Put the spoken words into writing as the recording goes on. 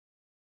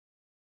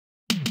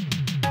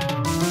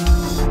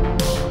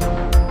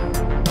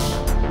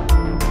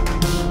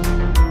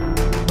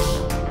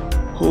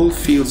whole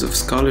fields of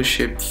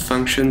scholarship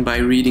function by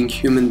reading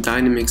human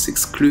dynamics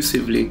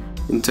exclusively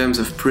in terms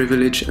of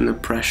privilege and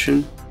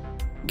oppression,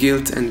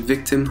 guilt and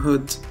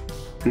victimhood,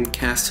 and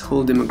cast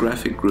whole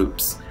demographic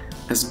groups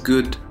as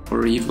good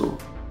or evil.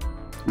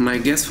 My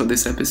guest for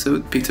this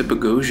episode, Peter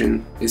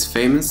Boghossian, is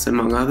famous,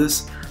 among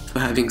others, for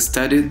having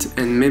studied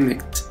and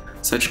mimicked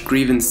such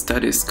grievance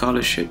studies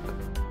scholarship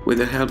with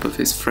the help of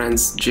his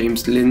friends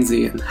James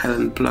Lindsay and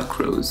Helen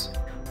Pluckrose,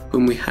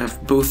 whom we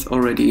have both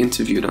already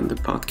interviewed on the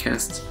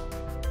podcast.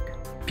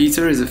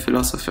 Peter is a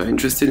philosopher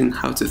interested in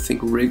how to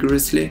think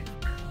rigorously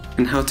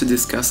and how to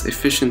discuss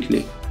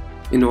efficiently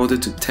in order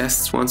to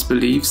test one's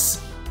beliefs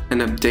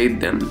and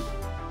update them.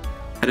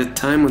 At a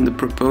time when the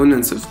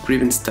proponents of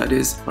grievance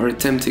studies are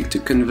attempting to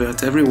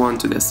convert everyone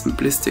to their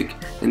simplistic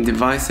and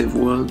divisive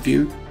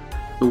worldview,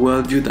 a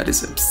worldview that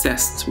is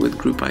obsessed with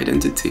group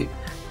identity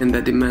and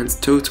that demands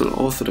total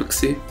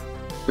orthodoxy,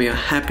 we are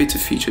happy to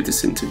feature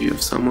this interview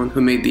of someone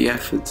who made the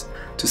effort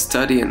to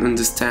study and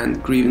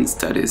understand grievance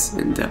studies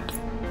in depth.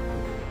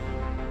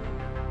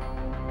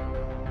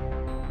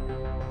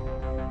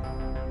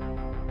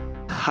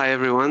 Hi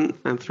everyone,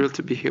 I'm thrilled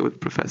to be here with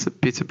Professor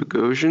Peter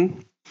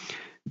Boghossian.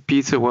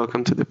 Peter,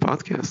 welcome to the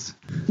podcast.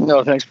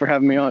 No, thanks for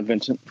having me on,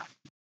 Vincent.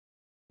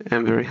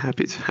 I'm very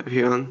happy to have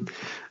you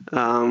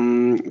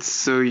on.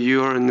 So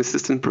you are an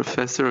assistant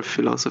professor of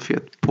philosophy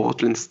at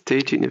Portland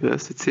State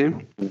University.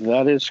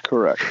 That is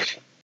correct.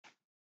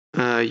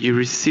 You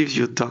received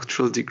your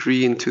doctoral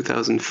degree in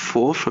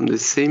 2004 from the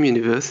same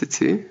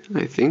university,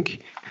 I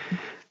think.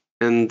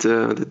 And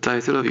the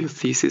title of your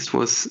thesis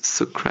was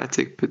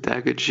Socratic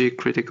Pedagogy,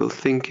 Critical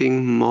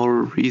Thinking,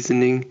 Moral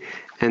Reasoning,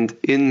 and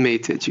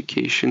Inmate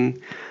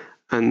Education,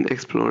 an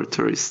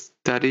Exploratory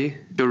Study.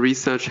 Your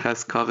research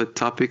has covered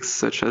topics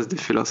such as the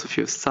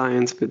philosophy of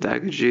science,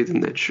 pedagogy,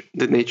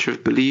 the nature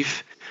of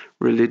belief,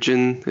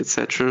 religion,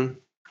 etc.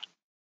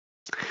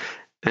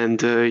 And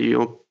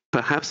you're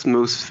perhaps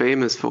most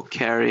famous for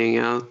carrying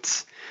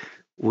out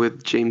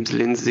with James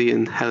Lindsay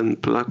and Helen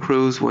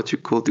Pluckrose what you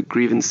call the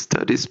Grievance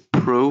Studies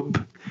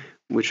Probe,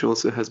 which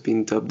also has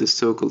been dubbed the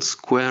so-called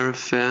Square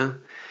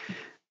Affair.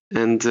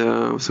 And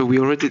so we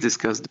already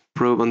discussed the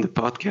probe on the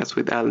podcast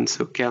with Alan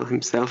Sokal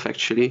himself,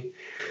 actually.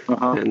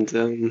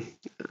 And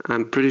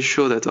I'm pretty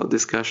sure that our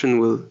discussion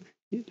will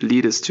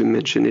lead us to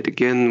mention it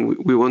again.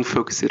 We won't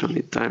focus it on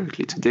it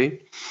directly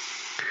today.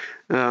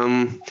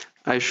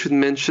 I should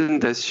mention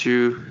that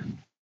you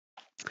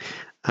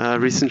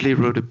recently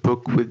wrote a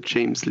book with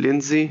James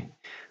Lindsay,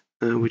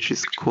 which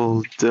is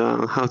called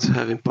How to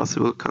Have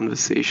Impossible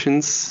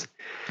Conversations.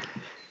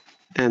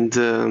 And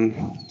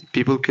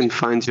people can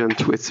find you on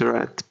Twitter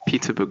at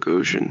Peter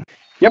Boghossian.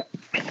 Yep.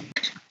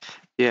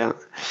 Yeah.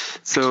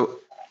 So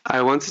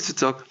I wanted to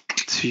talk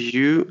to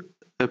you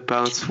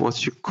about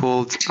what you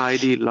called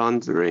ID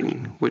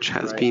laundering, which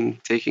has been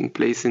taking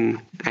place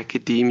in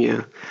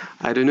academia.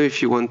 I don't know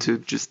if you want to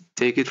just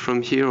take it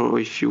from here or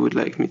if you would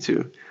like me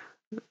to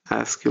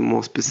ask a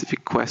more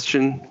specific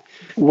question.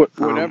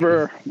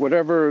 Whatever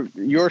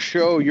your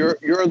show,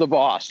 you're the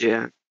boss.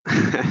 Yeah.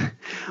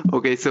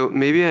 Okay, so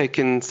maybe I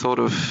can sort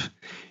of,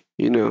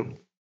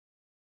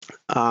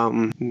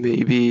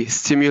 maybe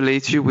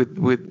stimulate you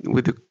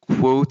with a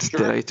quote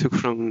that I took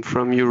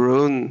from your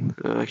own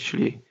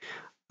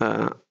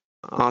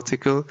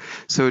article.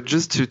 So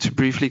just to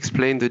briefly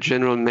explain the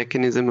general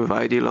mechanism of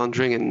ID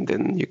laundering, and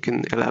then you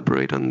can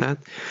elaborate on that.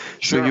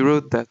 Sure. So you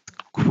wrote that,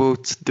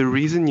 quote, the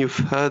reason you've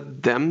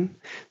heard them,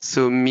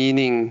 so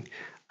meaning,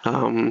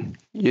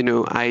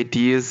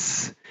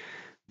 ideas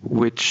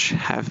which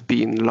have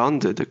been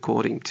laundered,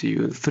 according to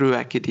you, through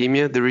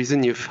academia. The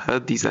reason you've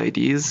heard these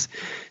ideas,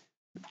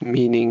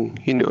 meaning,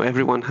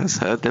 everyone has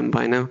heard them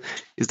by now,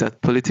 is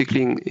that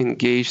politically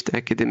engaged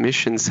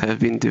academicians have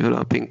been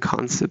developing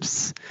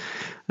concepts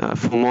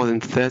for more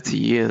than 30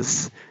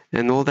 years.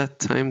 And all that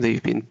time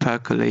they've been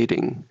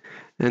percolating.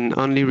 And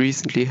only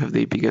recently have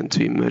they begun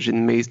to emerge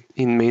in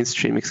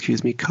mainstream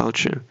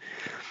culture.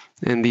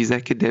 And these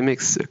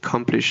academics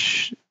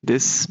accomplish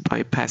this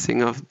by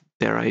passing off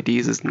their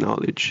ideas as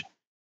knowledge.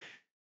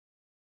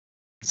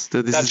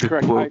 So this is the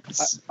correct. quote.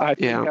 I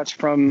think that's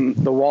from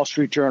the Wall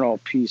Street Journal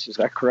piece. Is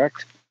that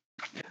correct?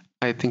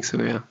 I think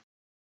so, yeah.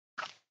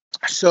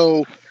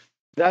 So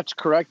that's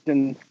correct,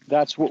 and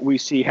that's what we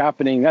see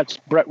happening. That's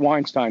Brett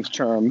Weinstein's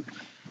term.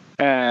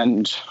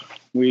 And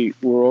we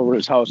were over at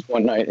his house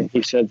one night, and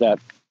he said that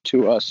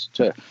to us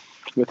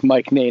with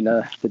Mike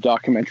Nana, the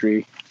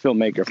documentary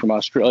filmmaker from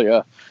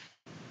Australia,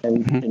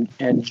 and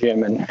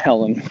Jim and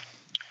Helen.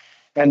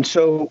 And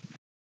so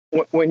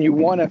when you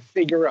want to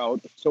figure out,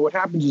 so what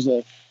happens is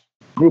a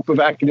group of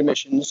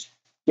academicians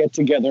get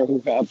together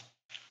who have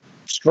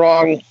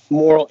strong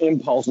moral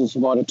impulses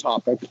about a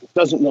topic. It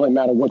doesn't really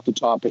matter what the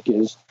topic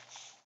is.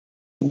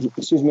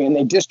 And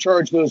they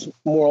discharge those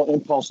moral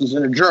impulses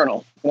in a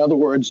journal. In other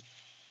words,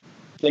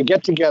 they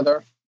get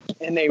together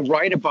and they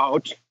write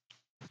about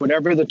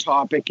whatever the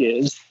topic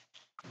is.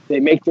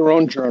 They make their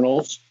own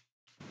journals.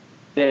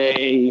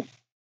 They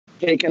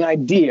take an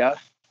idea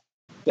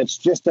that's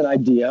just an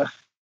idea.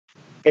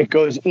 It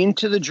goes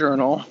into the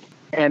journal,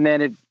 and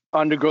then it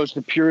undergoes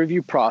the peer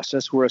review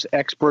process, whereas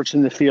experts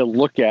in the field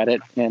look at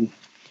it and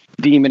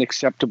deem it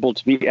acceptable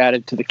to be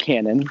added to the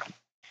canon.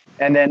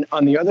 And then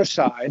on the other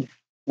side,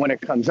 when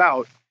it comes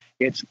out,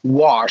 it's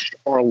washed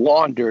or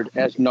laundered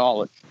as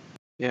knowledge.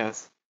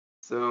 Yes.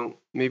 So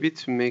maybe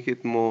to make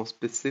it more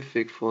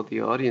specific for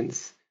the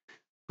audience,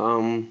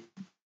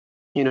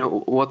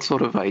 what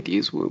sort of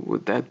ideas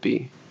would that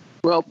be?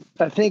 Well,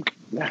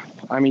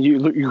 I mean,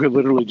 you could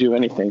literally do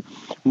anything.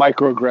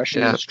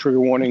 Microaggressions, trigger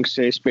warnings,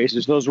 safe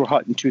spaces. Those were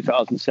hot in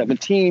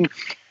 2017.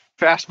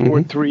 Fast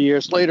forward 3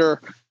 years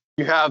later,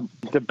 you have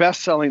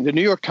the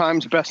New York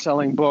Times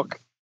best-selling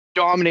book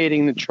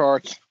dominating the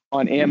charts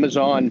on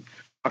Amazon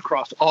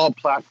across all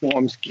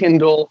platforms,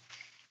 Kindle,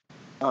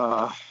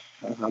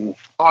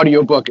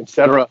 audiobook,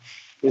 etc.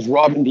 is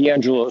Robin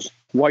DiAngelo's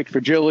White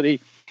Fragility.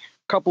 A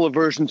couple of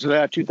versions of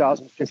that,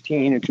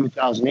 2015 and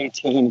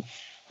 2018.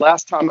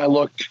 Last time I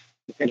looked,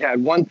 it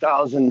had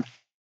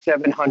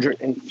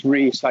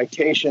 1,703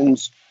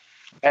 citations,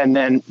 and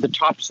then the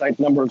top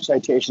number of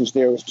citations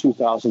there was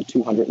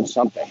 2,200 and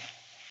something.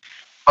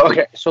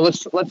 Okay, so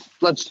let's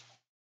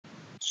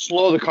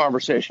slow the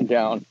conversation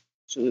down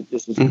so that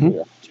this is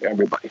clear to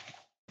everybody.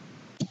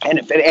 And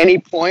if at any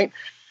point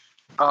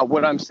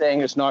what I'm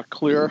saying is not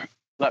clear,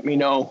 let me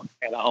know,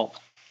 and I'll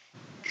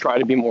try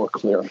to be more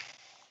clear.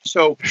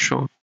 So,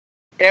 sure.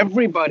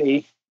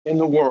 Everybody in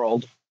the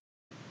world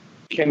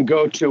can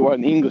go to, or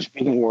in the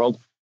English-speaking world,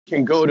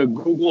 can go to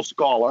Google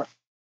Scholar.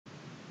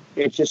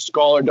 It's just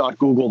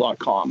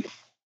scholar.google.com.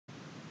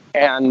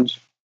 And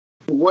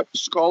what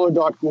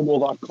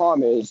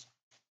scholar.google.com is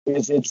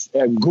it's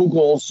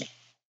Google's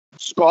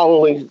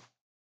scholarly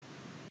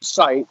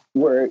site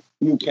where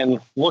you can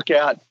look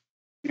at,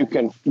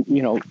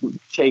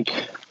 take,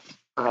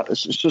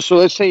 so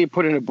let's say you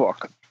put in a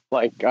book,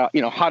 like,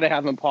 how to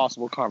have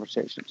impossible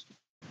conversations.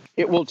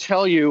 It will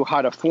tell you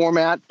how to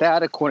format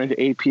that according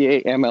to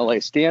APA,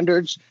 MLA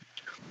standards,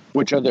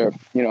 which are the,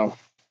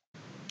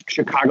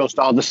 Chicago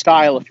style, the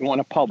style if you want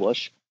to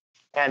publish.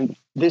 And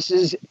this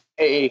is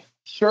a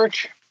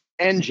search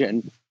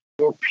engine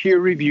for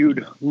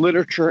peer-reviewed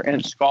literature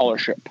and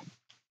scholarship.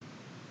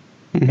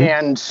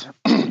 And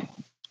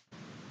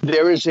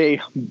there is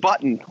a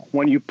button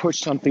when you push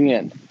something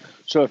in.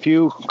 So if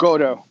you go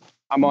to,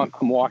 I'm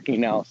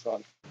walking now,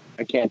 so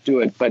I can't do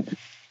it, but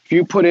if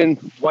you put in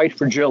White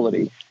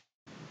Fragility,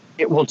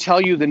 it will tell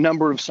you the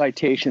number of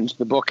citations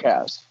the book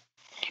has.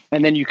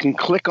 And then you can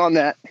click on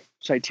that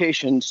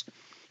citations.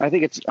 I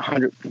think it's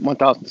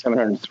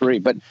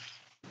 1,703, and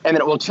then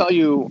it will tell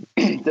you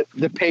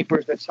the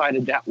papers that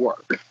cited that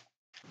work.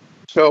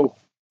 So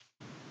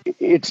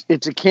it's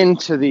akin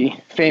to the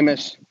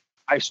famous,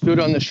 I stood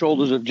on the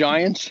shoulders of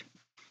giants,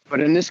 but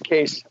in this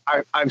case,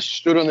 I've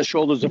stood on the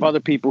shoulders of other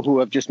people who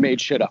have just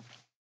made shit up.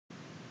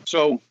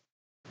 So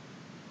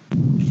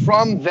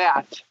from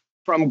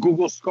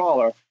Google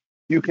Scholar,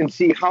 you can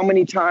see how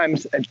many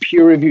times a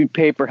peer-reviewed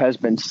paper has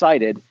been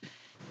cited,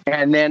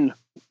 and then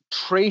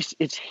trace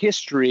its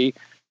history,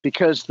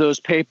 because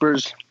those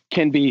papers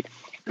can be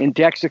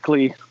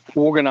indexically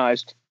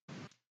organized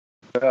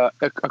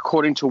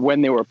according to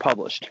when they were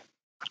published.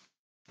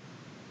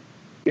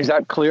 Is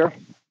that clear?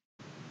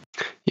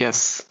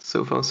 Yes,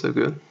 so far so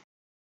good.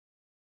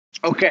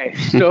 Okay,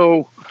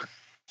 so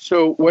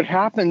what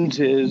happens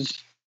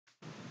is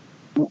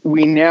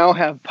we now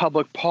have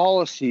public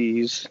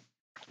policies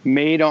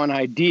made on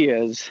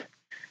ideas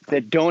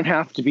that don't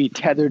have to be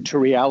tethered to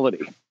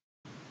reality.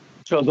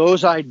 So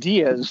those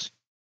ideas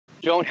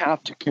don't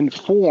have to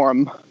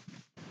conform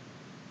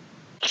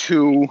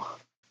to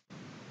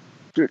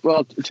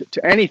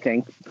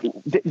anything.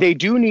 They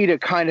do need a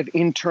kind of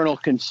internal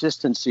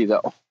consistency,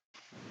 though.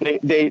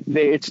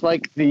 It's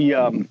like the I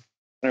don't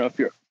know if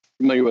you're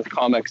familiar with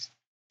comics.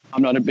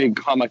 I'm not a big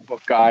comic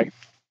book guy.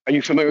 Are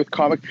you familiar with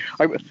comic?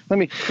 Let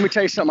me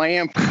tell you something I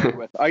am familiar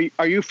with.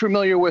 Are you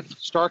familiar with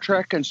Star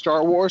Trek and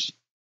Star Wars?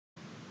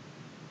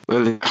 A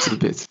little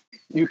bit.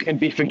 You can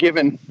be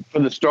forgiven for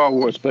the Star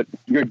Wars, but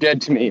you're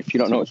dead to me if you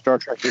don't know what Star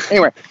Trek is.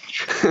 Anyway,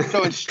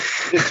 so in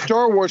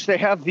Star Wars, they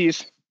have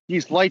these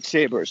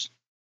lightsabers,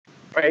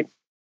 right?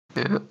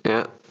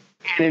 Yeah.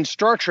 And in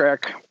Star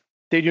Trek,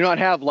 they do not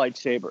have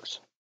lightsabers.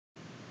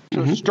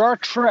 So Star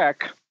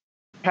Trek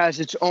has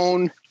its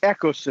own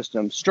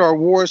ecosystem. Star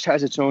Wars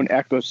has its own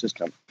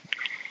ecosystem.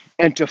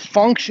 And to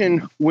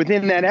function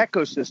within that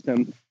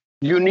ecosystem,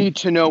 you need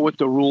to know what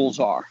the rules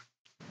are.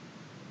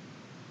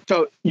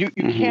 So you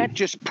can't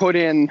just put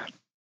in,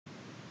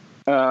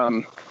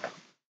 you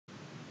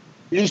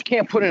just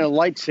can't put in a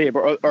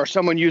lightsaber or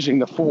someone using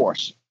the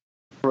Force,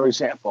 for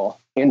example,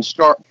 in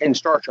Star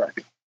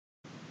Trek.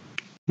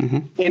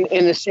 In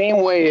the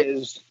same way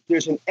as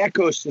there's an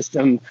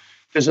ecosystem,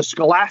 there's a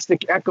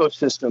scholastic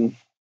ecosystem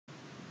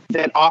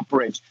that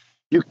operates.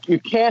 You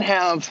can't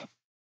have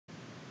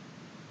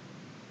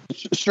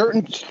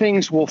certain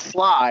things will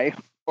fly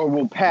or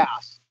will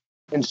pass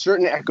in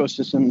certain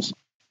ecosystems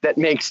that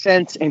make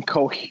sense and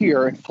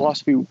cohere. In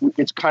philosophy,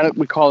 it's kind of,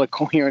 we call it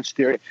coherence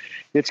theory.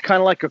 It's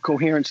kind of like a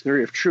coherence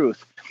theory of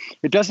truth.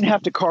 It doesn't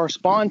have to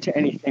correspond to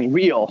anything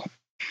real,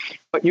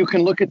 But you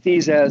can look at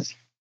these as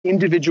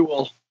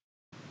individual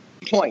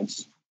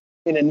points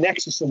in a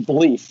nexus of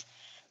belief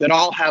that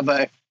all have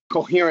a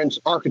coherent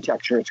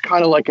architecture. It's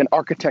kind of like an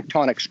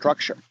architectonic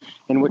structure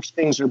in which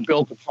things are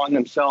built upon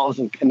themselves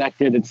and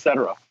connected,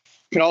 etc. You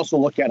can also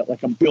look at it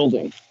like a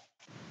building.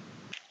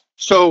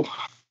 So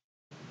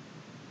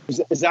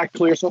is that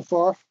clear so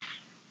far?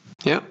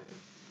 Yeah.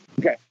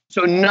 Okay.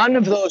 So none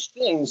of those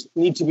things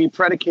need to be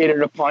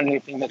predicated upon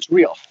anything that's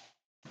real.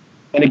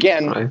 And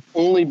again, Right.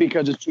 only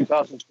because it's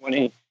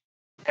 2020.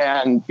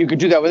 And you could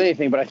do that with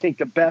anything, but I think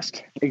the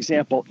best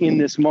example in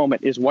this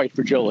moment is white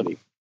fragility.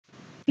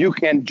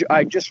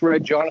 I just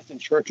read Jonathan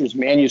Church's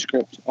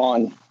manuscript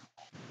on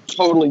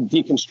totally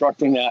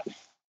deconstructing that.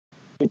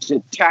 It's a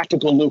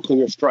tactical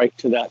nuclear strike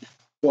to that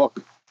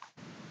book.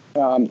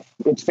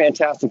 It's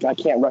fantastic. I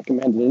can't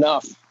recommend it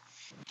enough.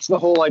 It's the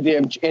whole idea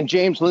of, and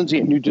James Lindsay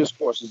at New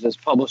Discourses has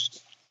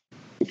published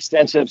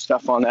extensive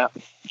stuff on that.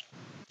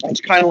 It's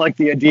kind of like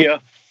the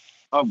idea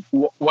of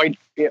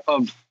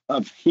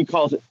he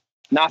calls it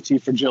Nazi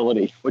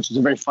fragility, which is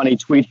a very funny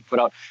tweet he put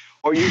out.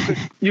 Or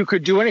you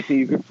could do anything.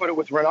 You could put it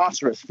with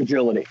rhinoceros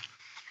fragility.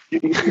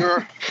 You're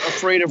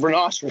afraid of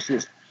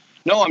rhinoceroses.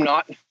 No, I'm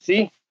not.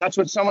 See, that's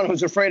what someone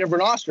who's afraid of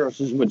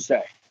rhinoceroses would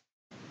say.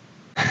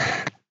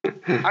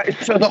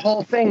 So the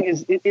whole thing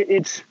is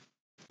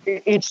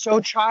it's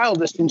so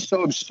childish and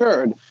so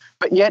absurd,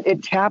 but yet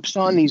it taps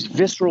on these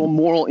visceral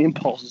moral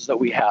impulses that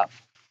we have.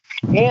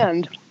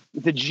 And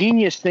the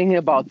genius thing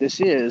about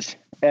this is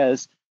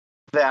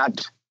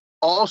that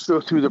also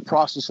through the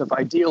process of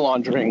idea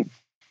laundering,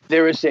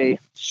 there is a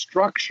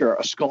structure,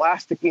 a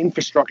scholastic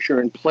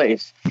infrastructure in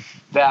place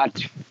that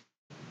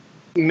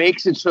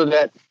makes it so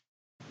that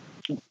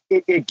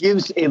it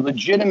gives a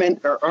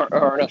legitimate or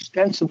an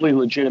ostensibly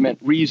legitimate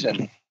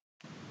reason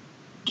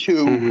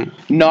to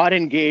not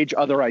engage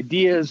other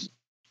ideas.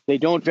 They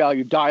don't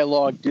value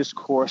dialogue,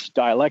 discourse,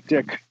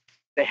 dialectic.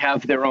 They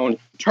have their own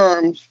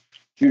terms.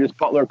 Judith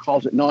Butler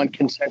calls it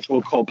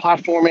non-consensual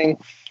co-platforming,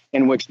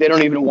 in which they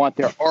don't even want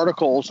their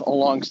articles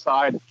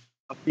alongside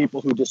of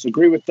people who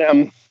disagree with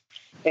them.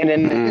 And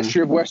in the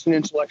history of Western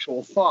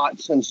intellectual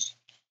thought, since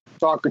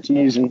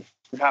Socrates, and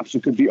perhaps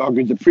it could be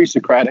argued the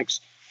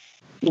pre-Socratics,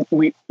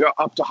 we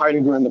up to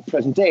Heidegger in the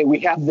present day, we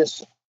have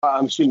this,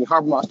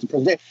 Habermas the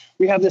present day,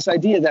 we have this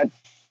idea that,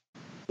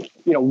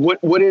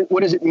 what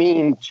does it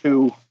mean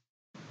to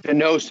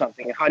know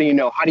something? And how do you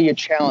know? How do you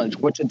challenge?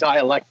 What's a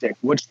dialectic?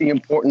 What's the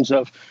importance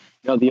of,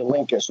 the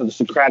Elenchus or the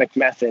Socratic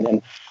method?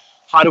 And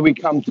how do we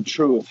come to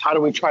truth? How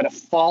do we try to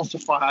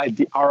falsify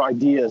our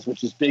ideas,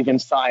 which is big in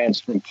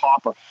science from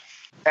Popper?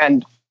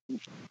 And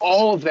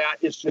all of that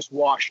is just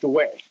washed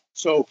away.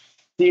 So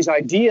these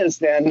ideas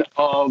then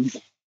of,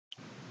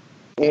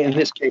 in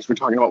this case, we're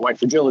talking about white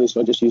fragility, so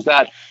I'll just use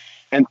that.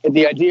 And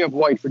the idea of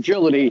white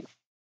fragility,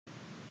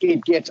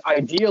 it gets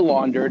idea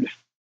laundered.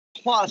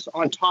 Plus,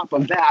 on top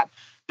of that,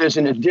 there's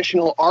an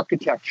additional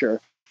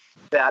architecture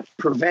that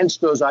prevents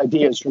those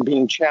ideas from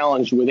being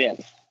challenged within.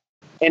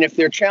 And if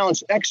they're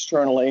challenged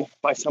externally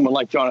by someone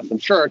like Jonathan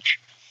Church,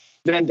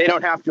 then they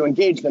don't have to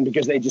engage them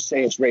because they just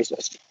say it's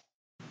racist.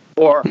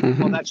 Or,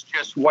 well, that's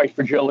just white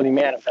fragility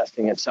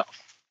manifesting itself.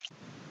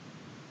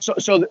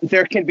 So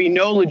there can be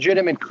no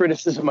legitimate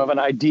criticism of an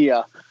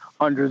idea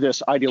under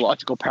this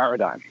ideological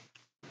paradigm.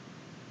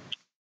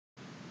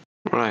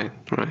 Right.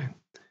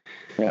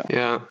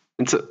 Yeah.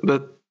 And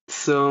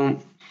so,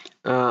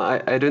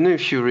 I don't know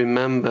if you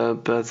remember,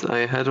 but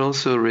I had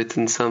also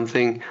written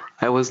something.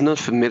 I was not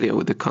familiar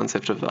with the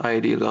concept of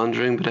idea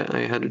laundering, but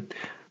I had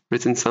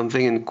written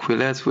something in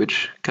Quillette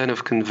which kind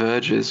of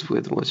converges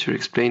with what you're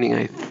explaining,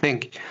 I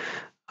think.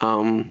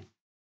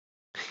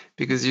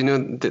 Because,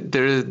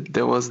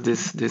 there was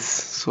this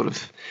sort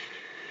of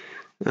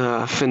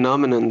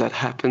phenomenon that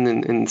happened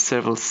in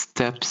several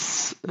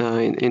steps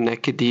in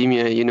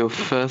academia.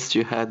 First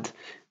you had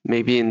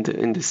maybe in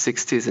the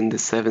 60s and the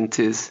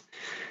 70s,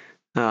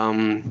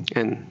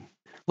 and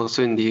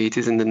also in the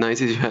 80s and the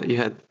 90s, you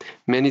had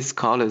many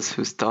scholars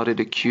who started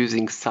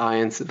accusing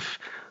science of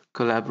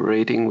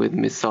collaborating with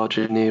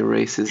misogyny,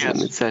 racism,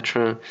 Yes.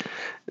 etc.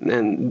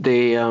 And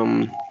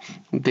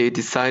they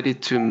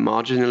decided to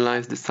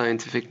marginalize the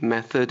scientific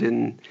method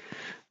in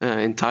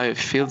entire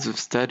fields of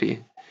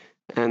study.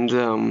 And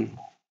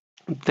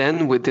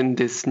then within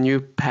this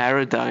new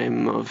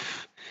paradigm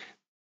of,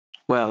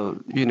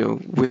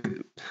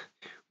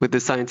 with the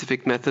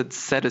scientific method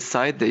set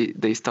aside,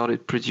 they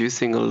started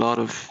producing a lot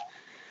of,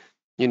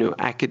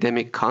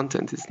 academic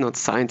content. It's not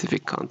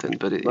scientific content,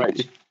 but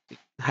it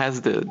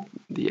has the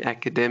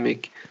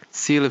academic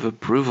seal of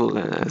approval,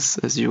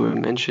 as you were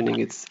mentioning.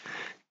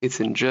 It's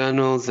in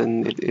journals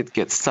and it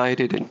gets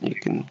cited, and you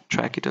can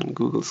track it on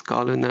Google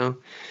Scholar now.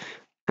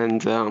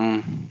 And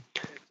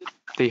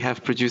they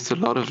have produced a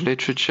lot of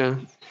literature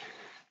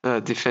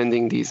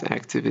defending these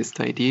activist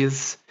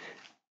ideas.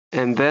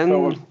 And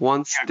then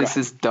once this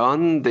is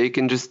done, they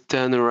can just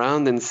turn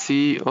around and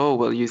see,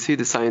 you see,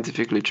 the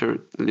scientific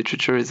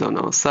literature is on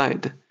our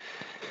side.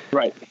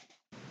 Right.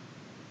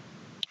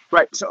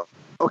 So,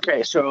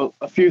 okay, so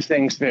a few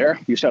things there.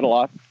 You said a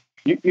lot.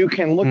 You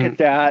can look at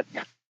that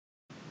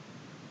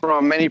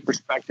from many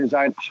perspectives.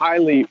 I'd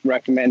highly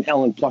recommend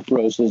Helen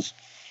Pluckrose's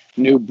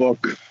new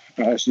book.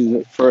 She's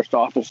the first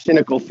author,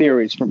 Cynical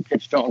Theories, from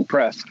Pitchstone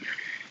Press.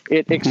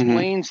 It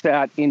explains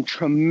that in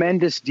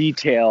tremendous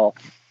detail,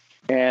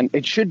 and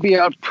it should be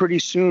out pretty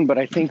soon, but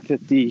I think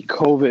that the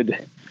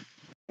COVID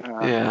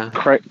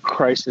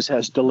crisis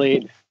has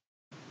delayed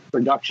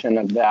production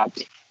of that.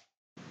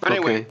 But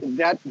anyway,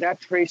 that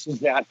traces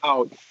that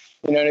out.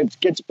 And it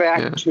gets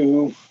back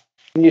to,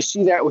 and you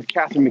see that with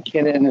Catherine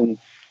McKinnon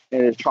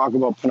and talk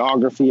about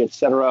pornography,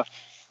 etc.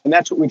 And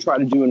that's what we try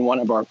to do in one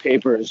of our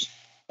papers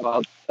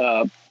about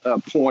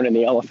porn and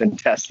the elephant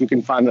test. You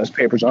can find those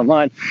papers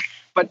online.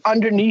 But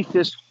underneath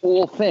this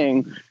whole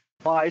thing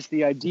lies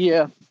the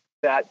idea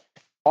that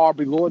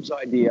Aubrey Lord's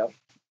idea,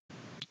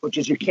 which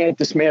is you can't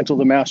dismantle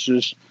the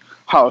master's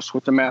house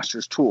with the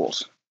master's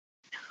tools.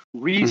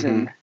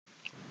 Reason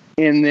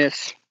in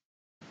this,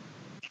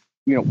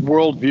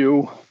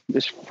 worldview,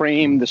 this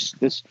frame, this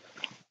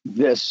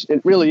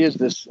it really is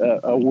this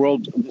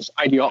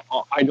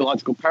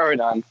ideological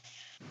paradigm.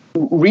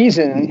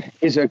 Reason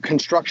is a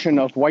construction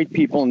of white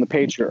people in the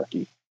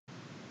patriarchy,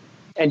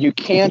 and you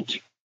can't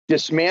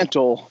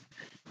dismantle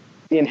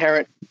the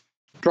inherent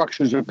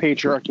structures of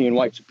patriarchy and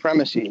white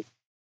supremacy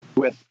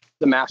with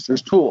the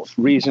master's tools.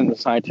 Reason, the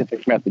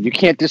scientific method. You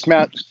can't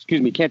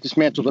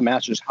dismantle the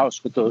master's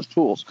house with those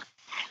tools.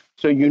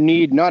 So you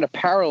need not a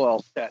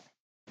parallel set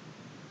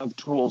of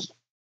tools,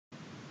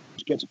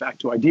 which gets back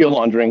to idea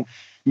laundering.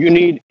 You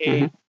need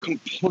a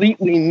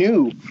completely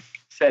new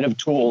set of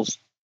tools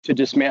to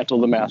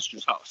dismantle the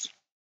master's house.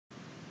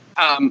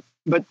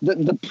 But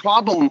the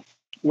problem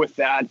with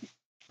that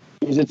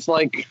is it's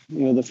like,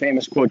 the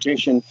famous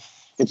quotation,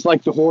 it's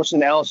like the horse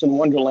in Alice in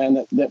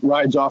Wonderland that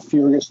rides off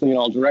furiously in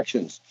all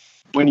directions.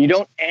 When you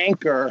don't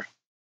anchor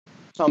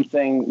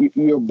something,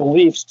 your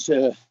beliefs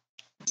to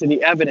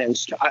the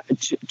evidence,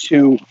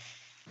 to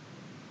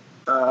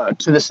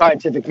the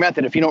scientific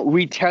method, if you don't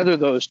retether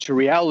those to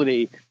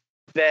reality,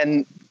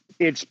 then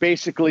it's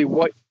basically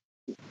what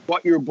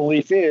your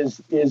belief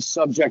is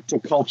subject to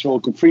cultural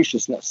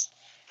capriciousness,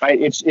 right?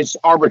 It's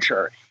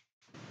arbitrary.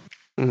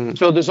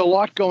 So there's a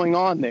lot going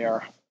on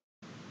there,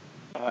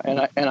 and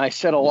I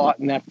said a lot,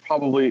 and that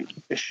probably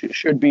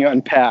should be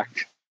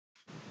unpacked.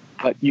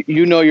 But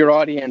you know your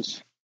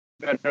audience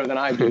better than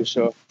I do,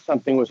 so if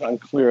something was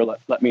unclear,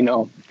 let me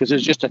know, because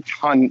there's just a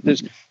ton.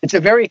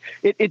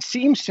 It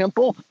seems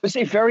simple, but it's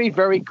a very,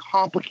 very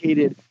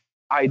complicated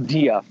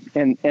idea,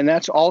 and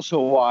that's also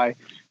why I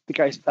think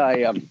I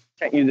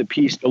sent you the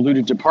piece,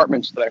 Eluded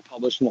Departments, that I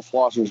published in the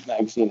Philosopher's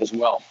Magazine as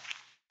well.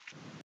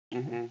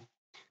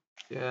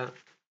 Yeah,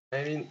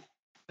 I mean,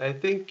 I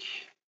think,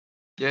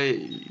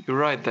 you're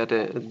right that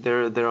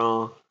there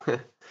are,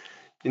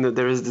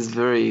 there is this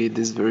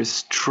very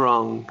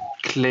strong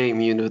claim,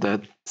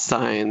 that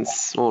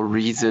science or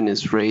reason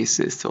is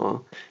racist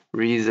or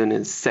reason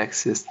is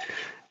sexist,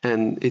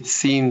 and it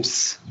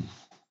seems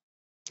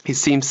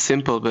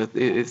simple, but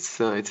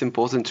it's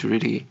important to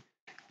really,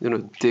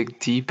 dig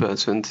deeper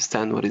to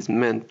understand what is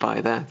meant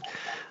by that.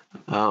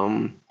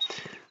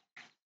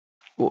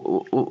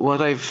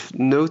 What I've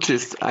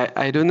noticed,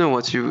 I don't know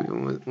what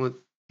you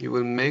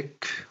will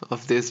make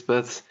of this,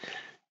 but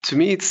to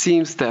me it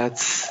seems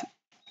that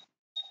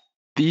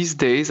these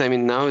days,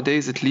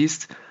 nowadays at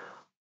least,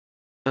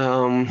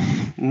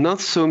 not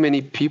so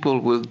many people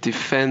will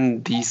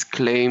defend these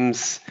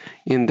claims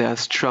in their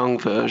strong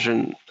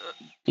version,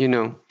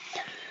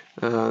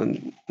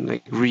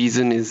 like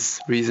reason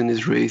is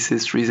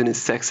racist, reason is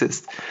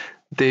sexist.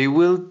 They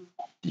will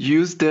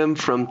use them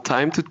from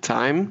time to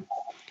time,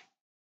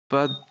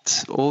 but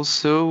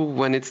also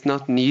when it's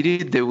not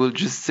needed, they will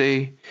just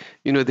say,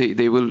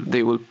 they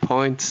will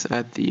point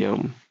at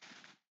the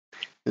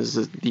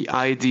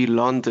ID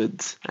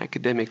laundered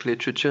academic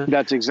literature.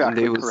 That's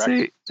exactly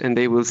correct.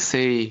 They will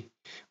say,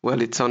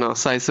 well, it's on our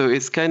side. So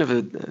it's kind of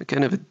a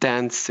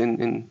dance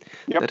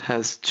that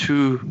has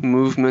two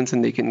movements,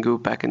 and they can go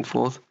back and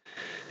forth.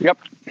 Yep,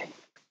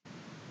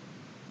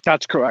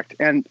 that's correct.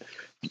 And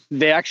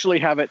they actually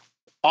have it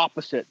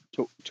opposite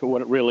to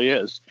what it really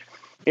is.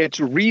 It's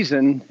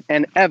reason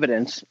and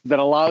evidence that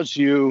allows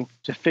you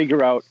to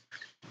figure out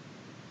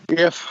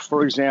if,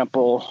 for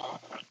example,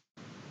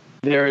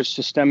 there is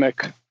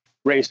systemic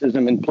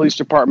racism in police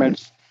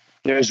departments.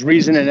 There's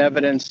reason and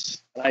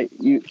evidence.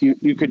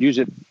 You could use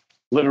it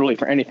literally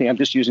for anything. I'm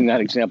just using that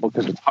example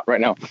because it's hot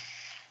right now.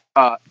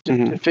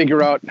 To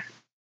figure out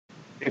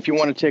if you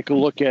want to take a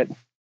look at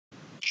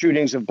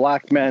shootings of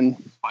black men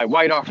by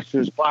white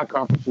officers, black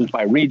officers,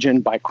 by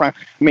region, by crime.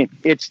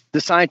 It's the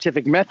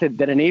scientific method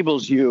that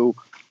enables you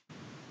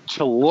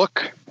to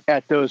look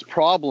at those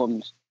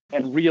problems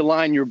and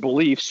realign your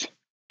beliefs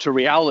to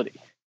reality.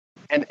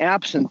 And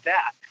absent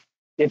that,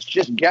 it's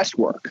just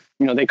guesswork.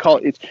 They call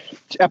it's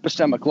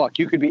epistemic luck.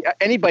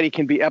 Anybody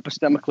can be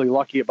epistemically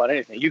lucky about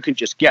anything. You can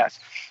just guess.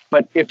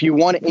 But if you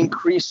want to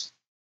increase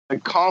the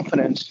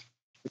confidence,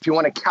 if you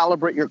want to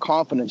calibrate your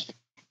confidence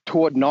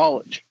toward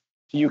knowledge,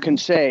 you can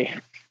say,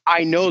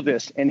 I know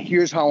this, and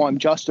here's how I'm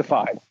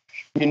justified.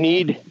 You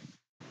need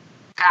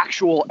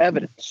actual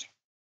evidence.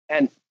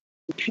 And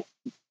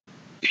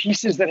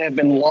pieces that have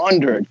been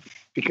laundered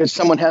because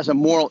someone has a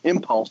moral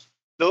impulse,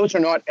 those are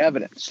not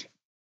evidence.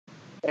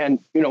 And,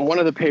 one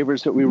of the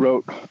papers that we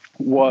wrote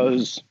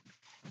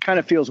kind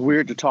of feels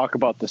weird to talk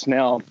about this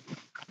now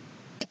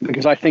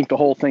because I think the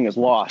whole thing is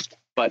lost,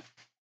 but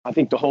I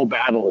think the whole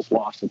battle is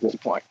lost at this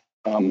point.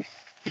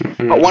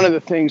 But one of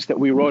the things that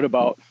we wrote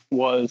about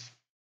was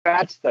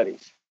fat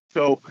studies.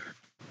 So,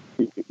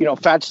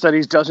 fat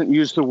studies doesn't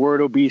use the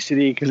word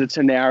obesity because it's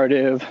a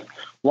narrative.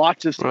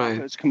 Lots of stuff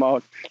has come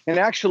out. And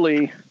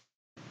actually,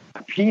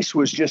 a piece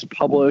was just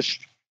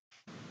published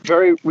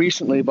very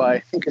recently by, I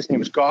think his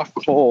name is Jeff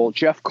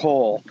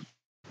Cole,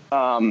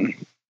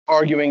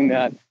 arguing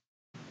that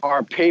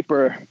our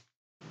paper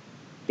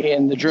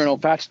in the journal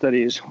Fat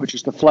Studies, which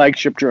is the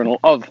flagship journal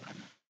of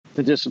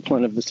the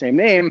discipline of the same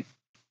name,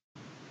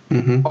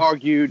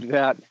 argued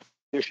that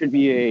there should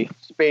be a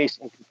space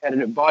in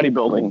competitive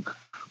bodybuilding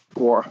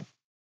for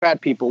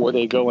fat people where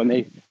they go and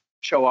they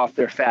show off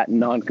their fat in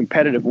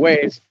non-competitive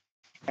ways.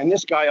 And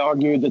this guy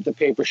argued that the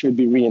paper should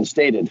be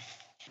reinstated.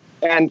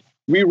 And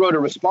we wrote a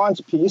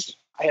response piece.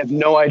 I have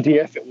no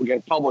idea if it will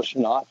get published or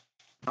not.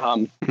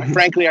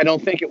 Frankly, I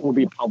don't think it will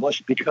be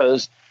published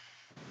because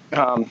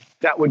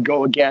that would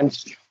go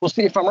against, we'll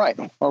see if I'm right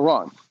or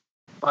wrong.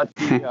 But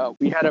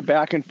we had a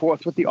back and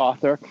forth with the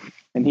author,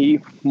 and he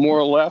more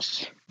or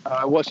less,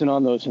 I wasn't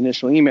on those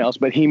initial emails,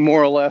 but he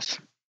more or less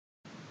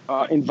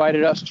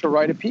invited us to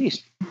write a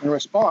piece in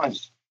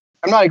response.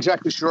 I'm not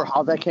exactly sure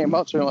how that came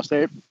out, so I don't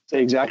say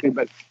exactly.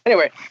 But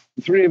anyway,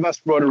 the three of us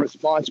wrote a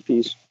response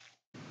piece.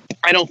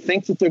 I don't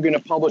think that they're going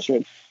to publish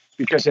it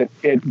because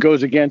it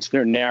goes against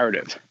their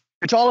narrative.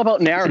 It's all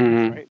about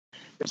narrative, right?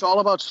 It's all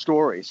about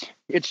stories.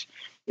 It's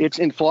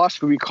in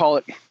philosophy, we call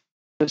it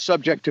the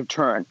subjective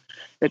turn.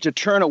 It's a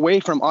turn away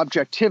from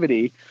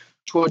objectivity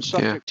towards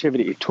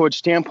subjectivity, towards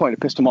standpoint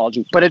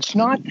epistemology. But it's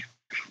not,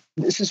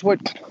 this is what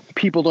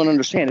people don't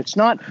understand. It's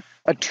not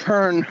a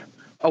turn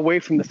away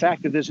from the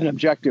fact that there's an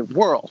objective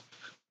world.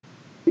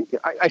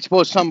 I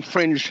suppose some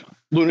fringe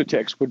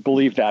lunatics would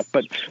believe that,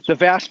 but the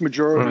vast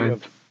majority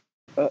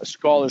of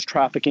scholars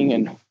trafficking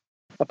in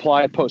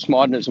applied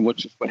postmodernism,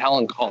 which is what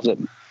Helen calls it,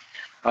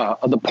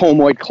 the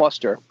poemoid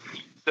cluster,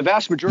 the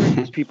vast majority of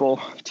these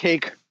people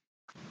take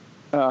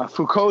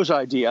Foucault's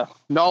idea,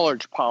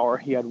 knowledge power,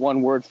 he had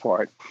one word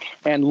for it,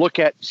 and look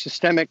at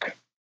systemic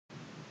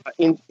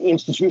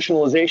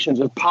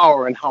institutionalizations of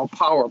power and how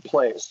power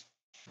plays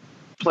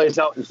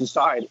out in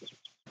society.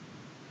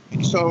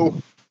 So,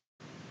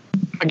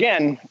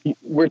 again,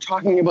 we're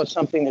talking about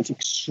something that's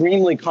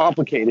extremely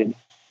complicated,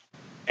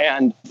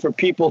 and for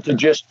people to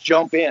just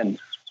jump in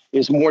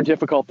is more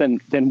difficult than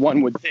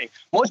one would think.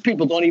 Most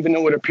people don't even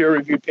know what a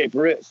peer-reviewed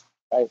paper is,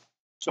 right?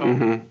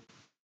 So,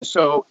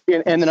 so,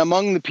 and then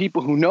among the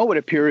people who know what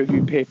a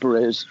peer-reviewed paper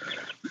is,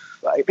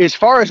 as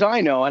far as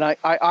I know, and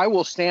I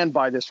will stand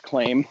by this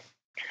claim,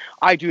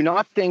 I do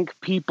not think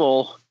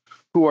people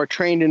who are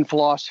trained in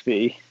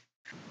philosophy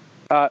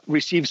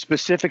receive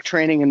specific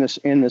training in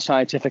the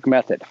scientific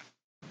method.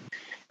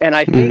 And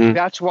I think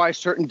that's why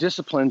certain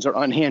disciplines are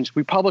unhinged.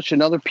 We published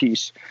another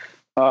piece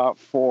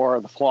for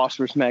the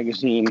Philosopher's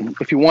Magazine.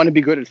 If you want to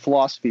be good at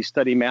philosophy,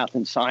 study math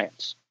and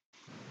science.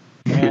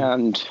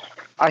 And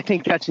I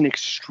think that's an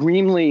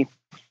extremely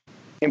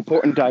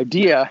important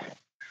idea.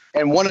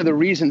 And one of the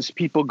reasons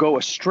people go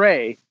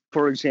astray,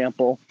 for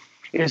example,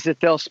 is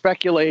that they'll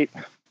speculate,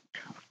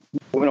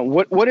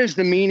 what is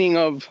the meaning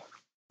of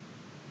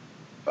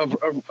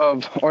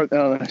or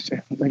I'll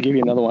give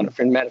you another one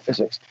in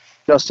metaphysics.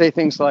 They'll say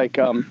things like,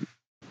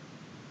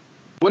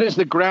 what is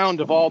the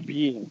ground of all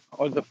being,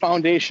 or the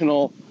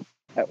foundational,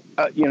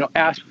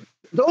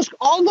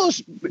 all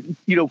those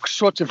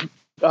sorts of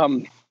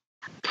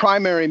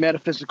primary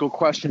metaphysical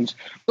questions.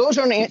 Those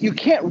aren't, you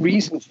can't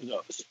reason for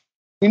those.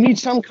 You need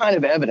some kind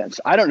of evidence.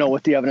 I don't know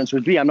what the evidence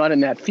would be. I'm not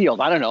in that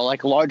field. I don't know,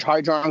 like Large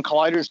Hadron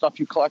Collider stuff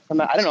you collect from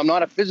that. I don't know. I'm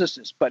not a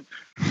physicist, but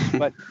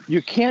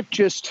you can't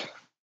just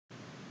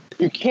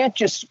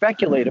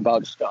speculate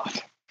about stuff.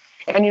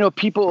 And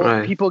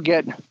people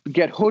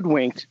get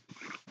hoodwinked.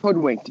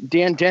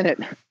 Dan Dennett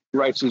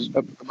writes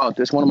about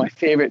this. One of my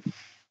favorite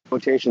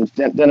quotations.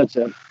 Dennett's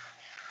a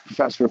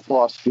professor of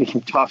philosophy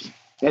from Tufts,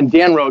 and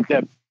Dan wrote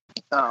that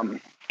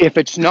if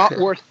it's not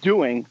worth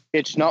doing,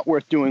 it's not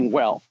worth doing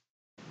well.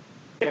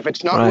 If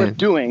it's not worth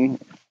doing,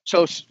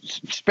 so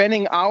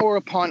spending hour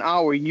upon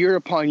hour, year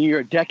upon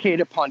year, decade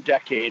upon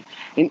decade,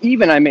 and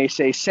even, I may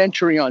say,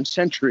 century on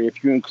century,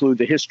 if you include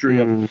the history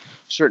of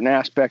certain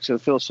aspects of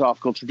the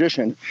philosophical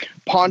tradition,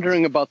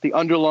 pondering about the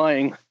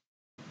underlying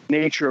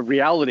nature of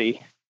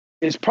reality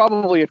is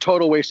probably a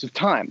total waste of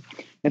time.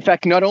 In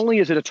fact, not only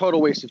is it a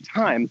total waste of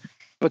time,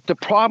 but the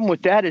problem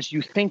with that is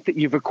you think that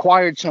you've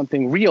acquired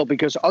something real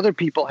because other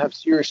people have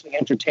seriously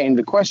entertained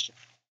the question.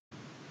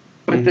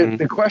 But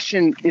the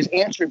question is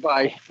answered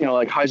by,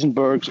 like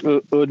Heisenberg's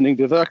Ordnung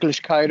der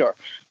Wirklichkeit, or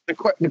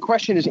the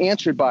question is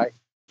answered by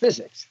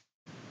physics.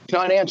 It's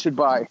not answered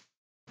by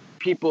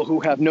people who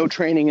have no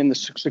training in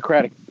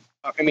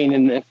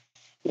the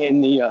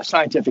in the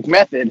scientific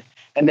method,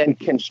 and then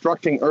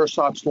constructing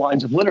Aesop's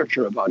lines of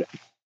literature about it.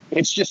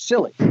 It's just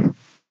silly.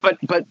 But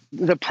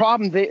the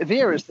problem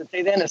there is that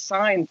they then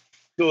assign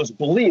those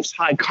beliefs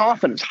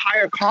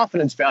higher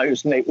confidence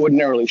values than they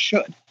ordinarily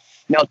should.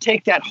 Now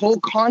take that whole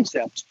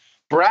concept,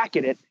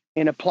 bracket it,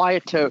 and apply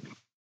it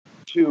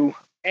to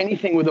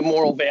anything with a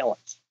moral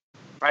valence,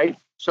 right?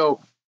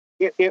 So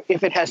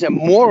if it has a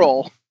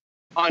moral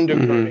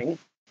undergirding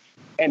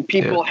and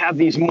people have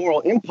these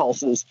moral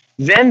impulses,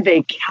 then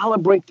they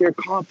calibrate their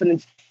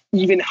confidence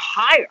even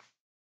higher,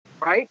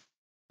 right?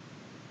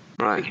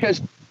 Right.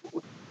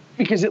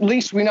 Because at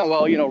least we know,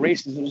 well,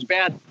 racism is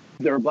bad.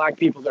 There are black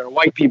people, there are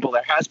white people,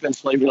 there has been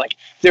slavery. Like,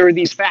 there are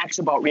these facts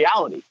about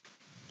reality.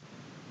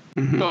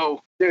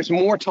 So there's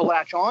more to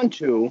latch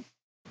onto,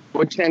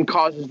 which then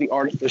causes the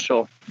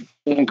artificial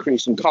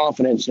increase in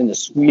confidence in the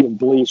suite of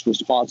beliefs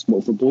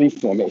responsible for belief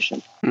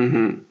formation.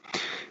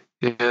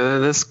 Yeah,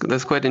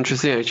 that's quite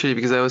interesting actually,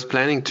 because I was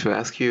planning to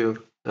ask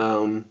you,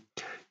 how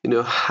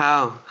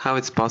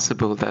it's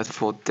possible that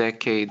for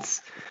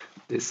decades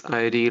this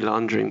ID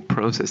laundering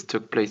process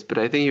took place, but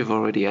I think you've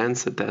already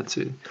answered that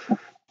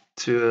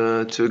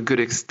to a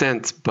good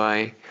extent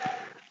by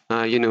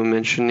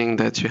mentioning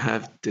that you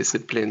have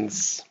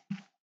disciplines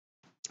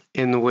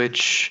in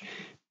which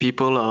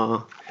people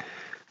are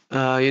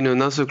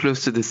not so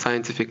close to the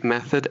scientific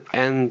method,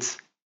 and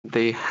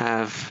they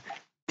have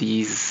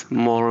these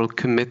moral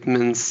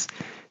commitments,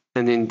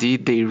 and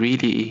indeed they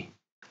really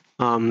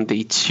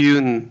they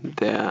tune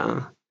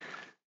their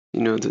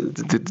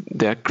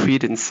their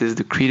credences,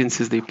 the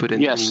credences they put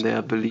in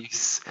their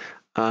beliefs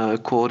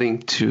according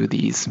to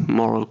these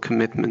moral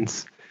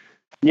commitments.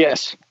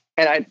 Yes.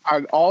 And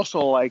I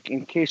also, like,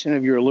 in case any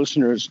of your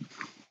listeners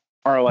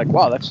are like,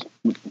 wow, that's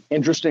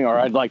interesting, or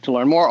I'd like to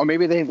learn more, or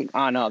maybe they think,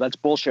 no, that's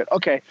bullshit.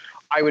 Okay.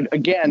 I would,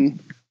 again,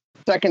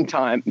 second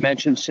time,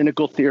 mention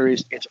cynical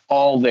theories. It's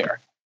all there.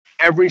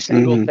 Every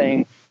single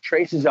thing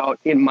traces out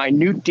in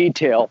minute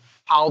detail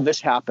how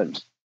this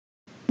happens.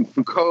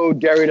 Foucault,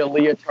 Derrida,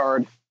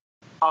 Lyotard,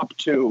 up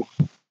to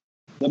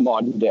the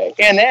modern day.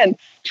 And then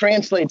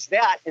translates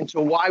that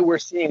into why we're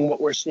seeing what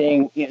we're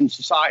seeing in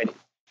society.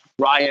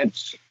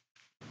 Riots,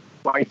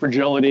 white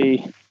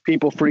fragility,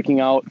 people freaking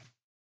out.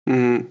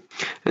 And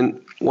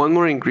one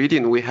more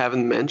ingredient we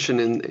haven't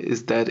mentioned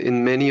is that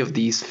in many of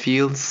these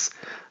fields,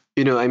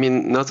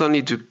 not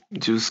only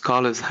do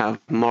scholars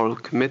have moral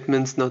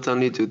commitments, not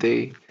only do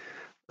they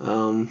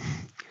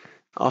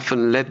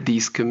often let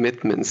these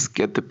commitments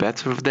get the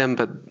better of them,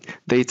 but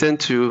they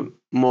tend to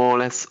more or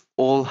less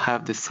all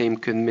have the same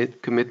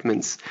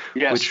commitments,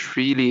 which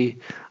really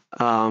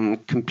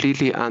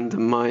completely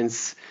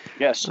undermines,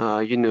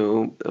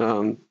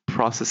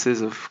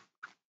 processes of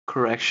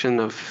correction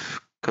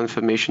of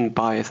confirmation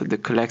bias at the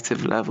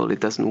collective level. It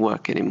doesn't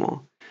work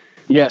anymore.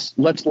 Yes,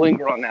 let's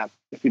linger on that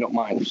if you don't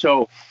mind.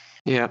 So,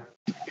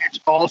 it's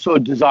also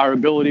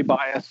desirability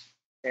bias,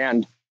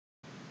 and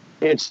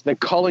it's the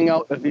culling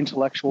out of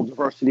intellectual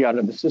diversity out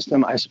of the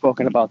system. I've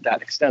spoken about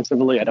that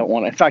extensively. I don't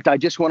want to. In fact, I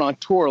just went on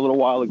tour a little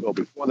while ago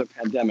before the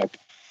pandemic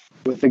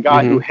with the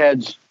guy who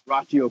heads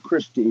Ratio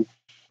Christi,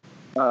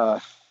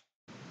 and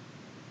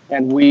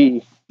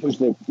was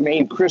the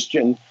main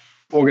Christian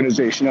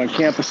organization on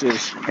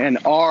campuses. And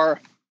our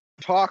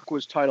talk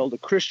was titled "A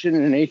Christian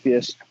and an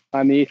Atheist."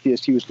 I'm the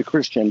atheist. He was the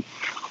Christian.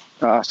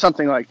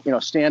 Something like,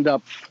 stand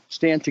up,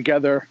 stand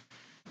together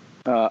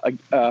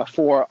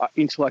for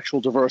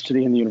intellectual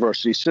diversity in the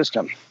university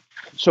system.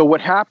 So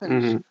what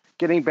happens,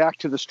 getting back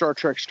to the Star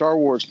Trek, Star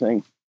Wars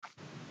thing,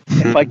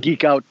 if I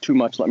geek out too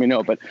much, let me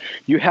know, but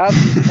you have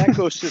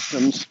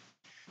ecosystems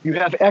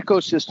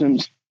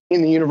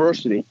in the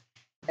university,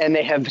 and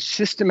they have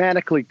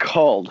systematically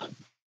culled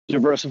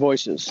diverse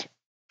voices.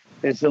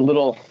 It's a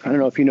little, I don't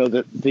know if you know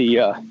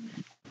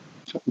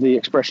the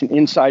expression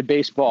inside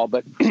baseball,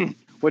 but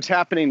what's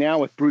happening now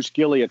with Bruce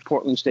Gilley at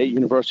Portland State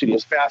University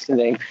is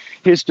fascinating.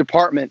 His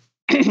department,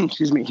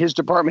 his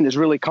department has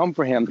really come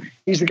for him.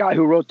 He's the guy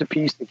who wrote the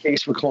piece, The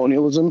Case for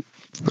Colonialism.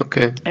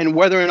 Okay. And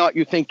whether or not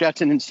you think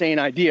that's an insane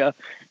idea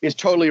is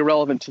totally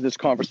irrelevant to this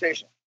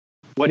conversation.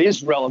 What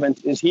is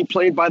relevant is he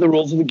played by the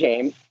rules of the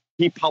game.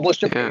 He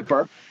published a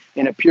paper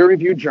in a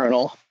peer-reviewed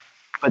journal,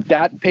 but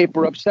that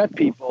paper upset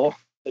people.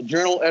 The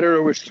journal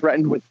editor was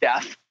threatened with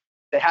death.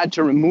 They had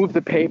to remove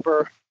the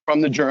paper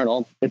from the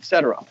journal,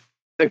 etc.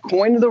 The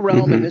coin of the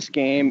realm in this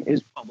game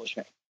is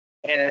publishing.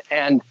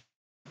 And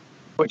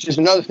which is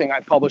another thing. I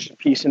published a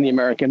piece in the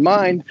American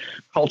Mind,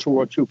 Culture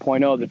War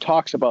 2.0, that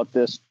talks about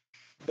this,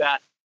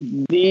 that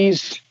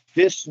this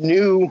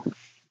new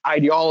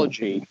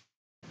ideology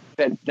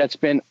that's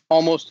been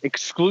almost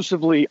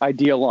exclusively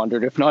idea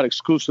laundered, if not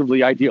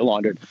exclusively idea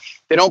laundered,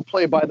 they don't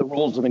play by the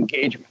rules of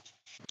engagement.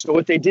 So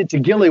what they did to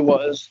Gilley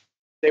was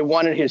they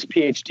wanted his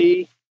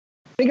PhD.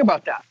 Think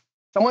about that.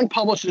 Someone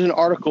publishes an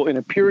article in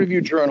a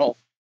peer-reviewed journal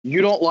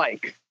you don't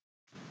like.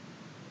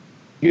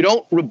 You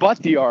don't rebut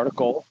the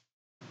article.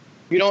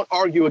 You don't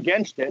argue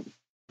against it.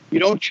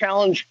 You don't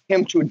challenge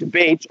him to a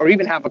debate or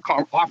even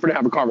offer to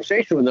have a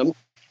conversation with him.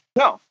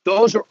 No,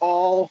 those are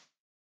all,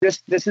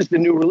 this is the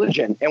new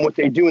religion. And what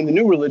they do in the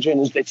new religion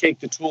is they take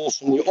the tools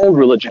from the old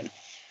religion.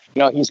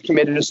 He's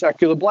committed a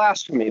secular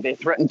blasphemy. They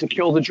threatened to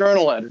kill the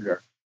journal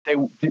editor. They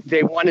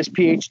want his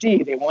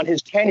PhD. They want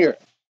his tenure.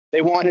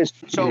 They want his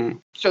so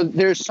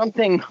there's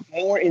something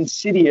more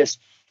insidious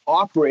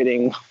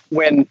operating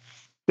when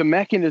the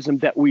mechanism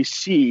that we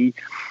see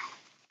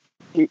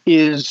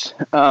is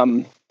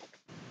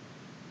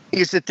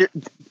that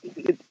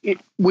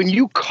when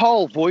you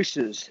call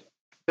voices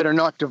that are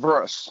not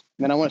diverse,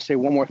 and I want to say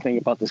one more thing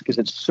about this because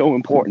it's so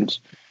important.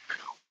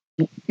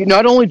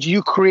 Not only do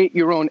you create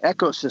your own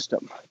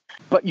ecosystem,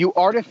 but you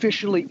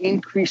artificially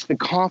increase the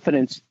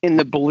confidence in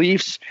the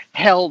beliefs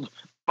held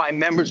by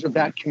members of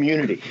that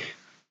community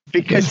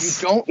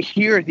because you don't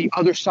hear the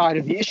other side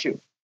of the issue.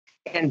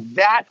 And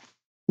that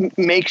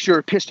makes your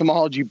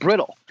epistemology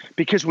brittle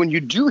because when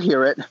you do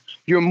hear it,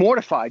 you're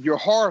mortified, you're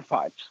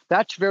horrified.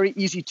 That's very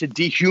easy to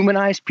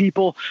dehumanize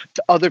people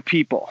to other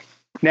people.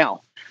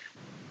 Now,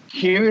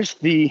 here's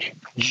the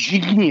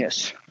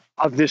genius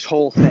of this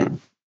whole thing.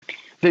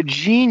 The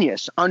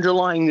genius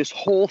underlying this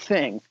whole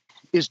thing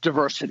is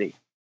diversity.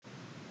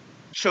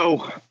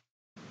 So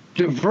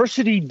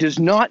diversity does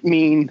not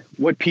mean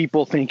what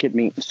people think it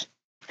means.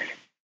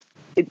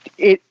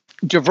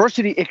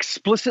 Diversity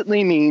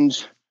explicitly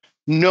means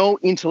no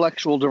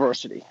intellectual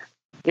diversity.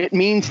 It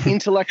means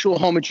intellectual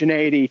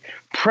homogeneity,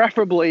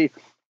 preferably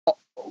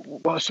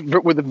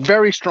with a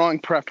very strong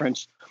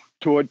preference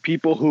toward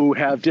people who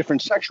have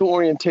different sexual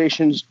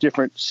orientations,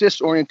 different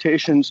cis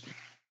orientations,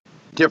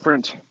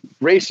 different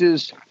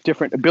races,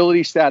 different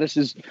ability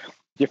statuses,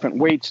 different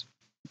weights,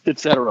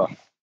 etc.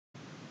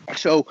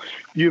 So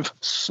you've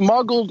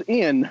smuggled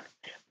in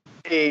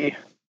a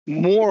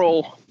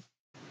moral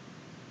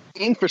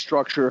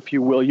infrastructure, if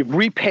you will. You've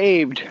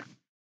repaved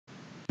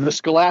the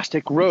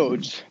scholastic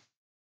roads.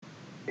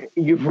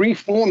 You've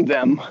reformed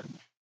them.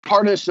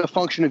 Part of this is a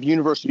function of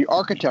university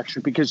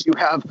architecture because you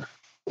have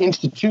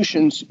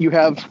institutions, you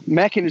have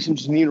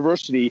mechanisms in the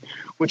university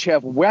which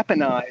have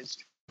weaponized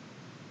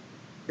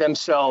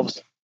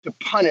themselves to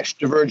punish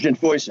divergent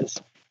voices,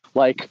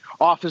 like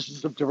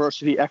offices of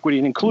diversity, equity,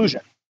 and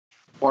inclusion.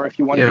 Or if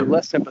you want to be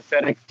less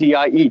sympathetic,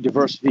 DIE,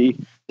 diversity,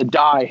 the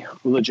die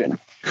religion.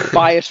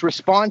 Bias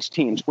response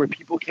teams where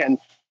people can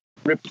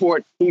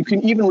report, you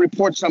can even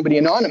report somebody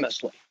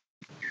anonymously.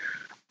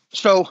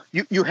 So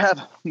you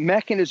have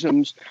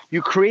mechanisms,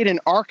 you create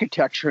an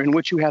architecture in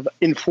which you have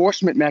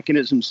enforcement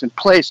mechanisms in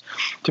place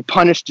to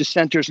punish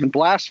dissenters and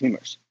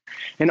blasphemers.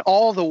 And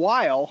all the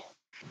while,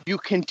 you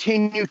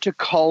continue to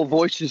cull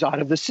voices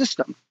out of the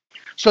system.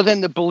 So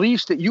then the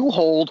beliefs that you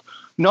hold,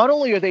 not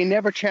only are they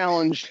never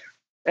challenged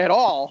at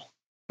all,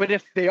 but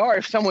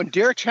if someone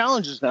dare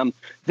challenges them,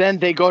 then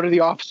they go to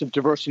the Office of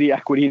Diversity,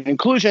 Equity, and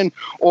Inclusion,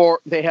 or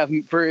they have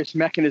various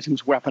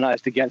mechanisms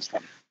weaponized against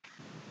them.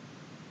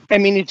 I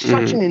mean, it's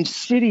such an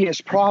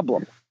insidious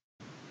problem.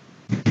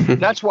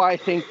 That's why I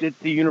think that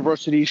the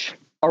universities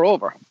are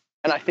over,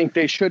 and I think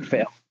they should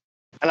fail,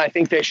 and I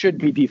think they should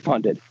be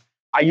defunded.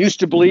 I used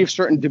to believe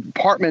certain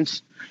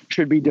departments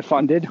should be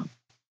defunded,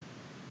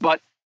 but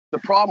the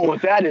problem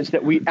with that is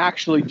that we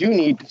actually do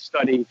need to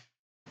study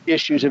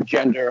issues of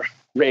gender,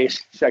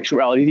 race,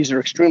 sexuality. These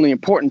are extremely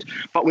important,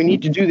 but we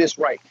need to do this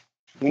right.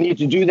 We need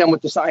to do them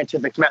with the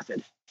scientific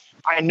method.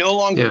 I no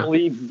longer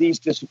believe these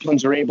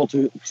disciplines are able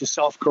to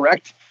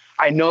self-correct.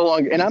 I no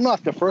longer, and I'm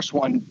not the first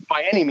one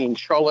by any means.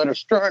 Charlotte or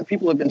Stern,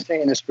 people have been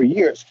saying this for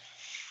years.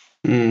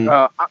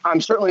 I'm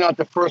certainly not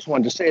the first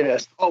one to say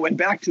this. Oh, and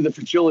back to the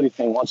fragility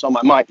thing once on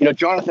my mind.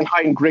 Jonathan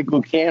Haidt and Greg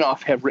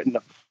Lukianoff have written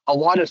a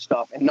lot of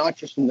stuff, and not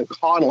just in the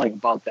coddling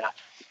about that.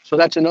 So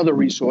that's another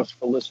resource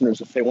for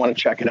listeners if they want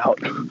to check it out.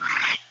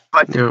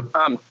 But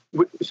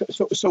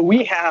so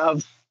we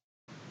have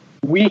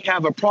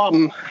a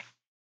problem.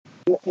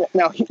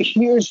 Now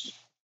here's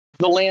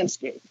the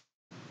landscape.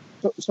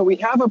 So we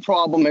have a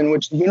problem in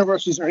which the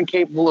universities are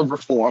incapable of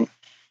reform.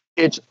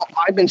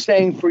 I've been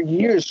saying for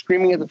years,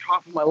 screaming at the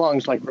top of my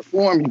lungs, like,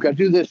 reform, you've got to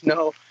do this.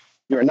 No,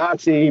 you're a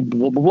Nazi,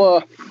 blah, blah,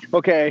 blah.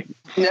 Okay.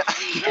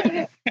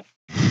 I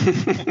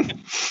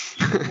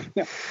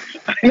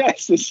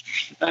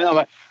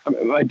know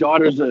my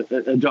daughter's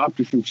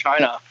adopted from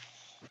China.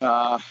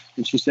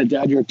 And she said,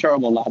 Dad, you're a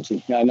terrible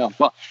Nazi. Yeah, I know.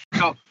 Well,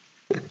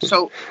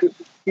 so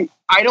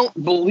I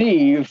don't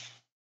believe,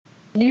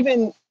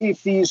 even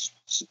if these,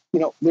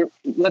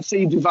 let's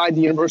say you divide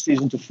the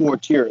universities into 4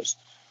 tiers,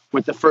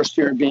 with the first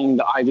tier being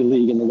the Ivy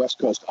League and the West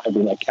Coast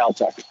Ivy, like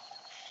Caltech.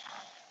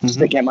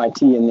 Stick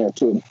MIT in there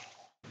too.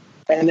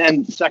 And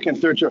then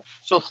second, third tier.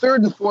 So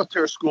third and fourth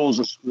tier schools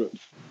are screwed.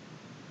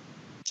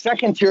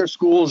 Second tier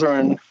schools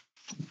are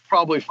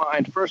probably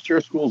fine. First tier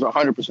schools are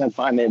 100%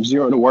 fine. They have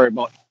zero to worry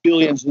about.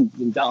 Billions in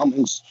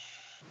endowments.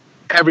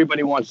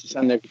 Everybody wants to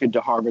send their kid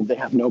to Harvard. They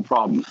have no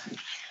problem.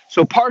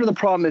 So part of the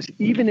problem is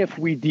even if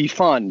we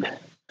defund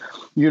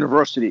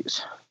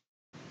universities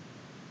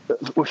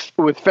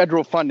with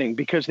federal funding,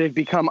 because they've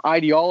become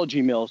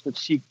ideology mills that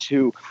seek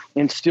to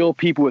instill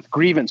people with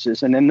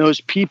grievances, and then those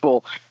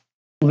people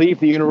leave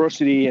the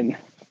university and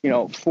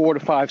 4 to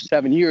 5,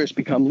 7 years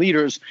become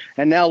leaders,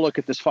 and now look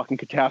at this fucking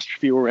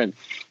catastrophe we're in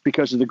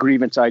because of the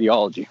grievance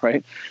ideology,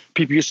 right?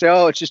 People used to say,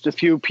 oh, it's just a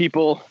few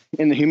people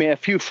in a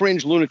few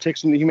fringe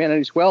lunatics in the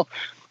humanities. Well,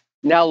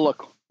 now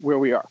look where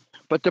we are.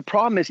 But the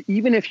problem is,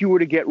 even if you were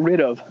to get rid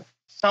of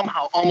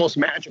somehow, almost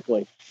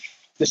magically,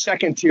 the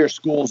second tier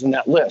schools in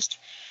that list,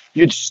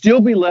 you'd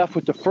still be left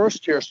with the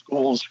first tier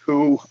schools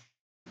who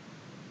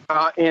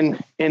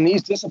in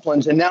these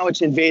disciplines, and now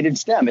it's invaded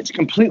STEM. It's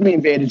completely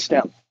invaded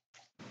STEM.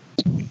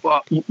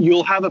 Well,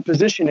 you'll have a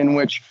position in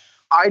which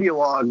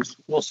ideologues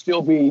will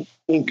still be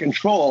in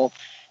control,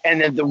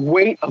 and that the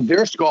weight of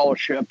their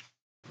scholarship,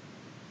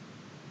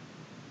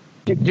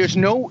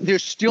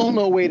 there's still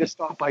no way to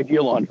stop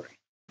idea laundering.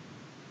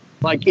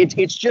 Like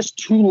it's just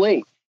too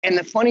late. And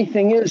the funny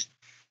thing is,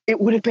 it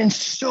would have been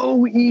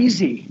so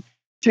easy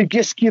to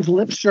just give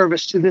lip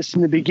service to this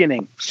in the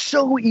beginning.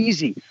 So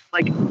easy.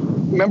 Like,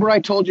 remember I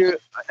told you,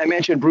 I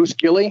mentioned Bruce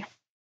Gilley?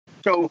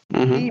 So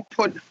he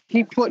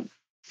put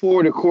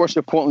forward a course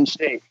at Portland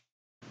State,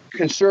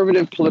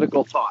 conservative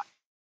political thought.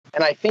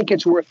 And I think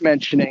it's worth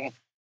mentioning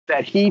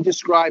that he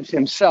describes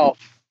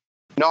himself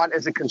not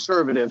as a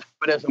conservative,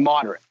 but as a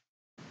moderate.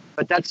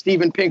 But that's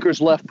Steven Pinker's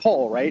left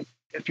pole, right?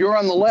 If you're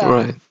on the left,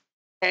 right,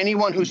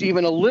 anyone who's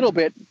even a little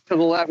bit to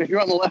the left, if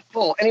you're on the left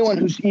pole, anyone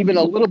who's even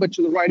a little bit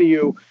to the right of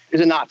you is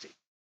a Nazi.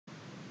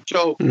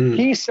 So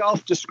he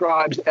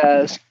self-describes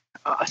as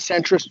a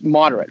centrist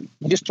moderate.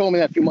 He just told me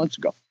that a few months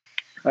ago.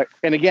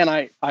 And again,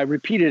 I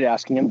repeated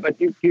asking him, but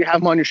you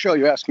have him on your show,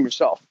 you ask him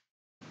yourself.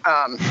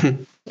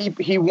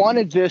 He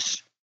wanted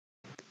this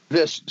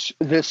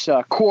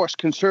course,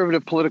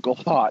 conservative political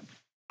thought,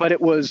 but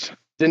it was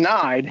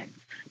denied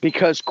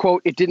because,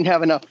 quote, it didn't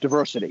have enough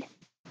diversity.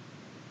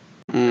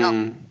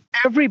 Now,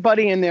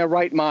 everybody in their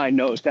right mind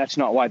knows that's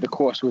not why the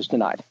course was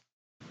denied,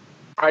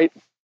 right?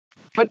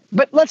 But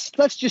let's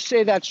just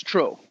say that's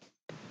true.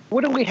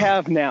 What do we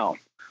have now?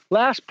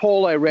 Last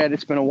poll I read,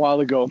 it's been a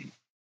while ago,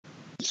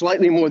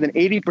 slightly more than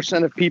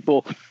 80% of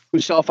people who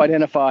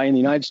self-identify in the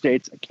United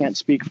States, I can't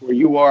speak for where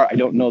you are, I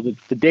don't know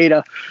the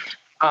data,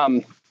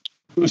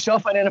 who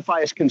self-identify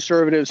as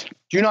conservatives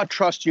do not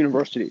trust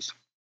universities.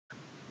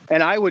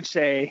 And I would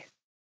say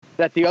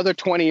that the other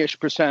 20-ish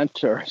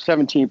percent or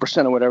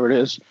 17% or whatever it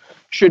is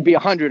should be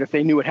 100 if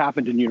they knew what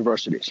happened in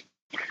universities.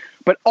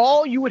 But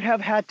all you would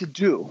have had to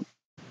do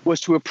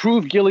was to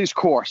approve Gilley's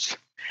course.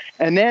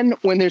 And then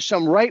when there's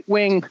some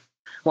right-wing,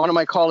 one of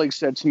my colleagues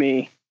said to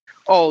me,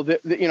 oh,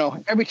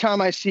 every time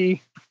I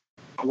see,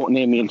 I won't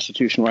name the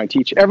institution where I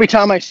teach, every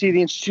time I see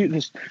the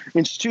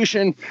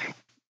institution,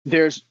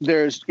 there's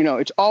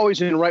it's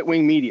always in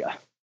right-wing media.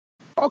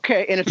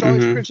 Okay, and it's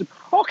always criticism.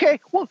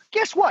 Okay, well,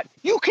 guess what?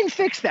 You can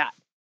fix that.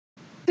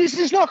 This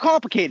is not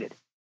complicated.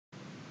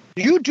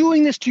 You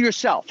doing this to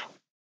yourself.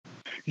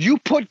 You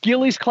put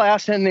Gilley's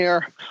class in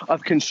there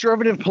of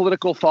conservative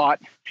political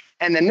thought,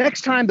 and the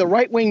next time the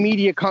right-wing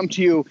media come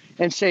to you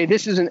and say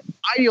this is an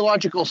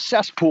ideological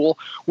cesspool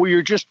where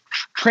you're just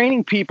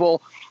training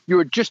people,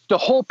 the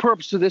whole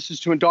purpose of this is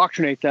to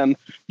indoctrinate them,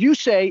 you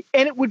say,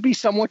 and it would be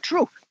somewhat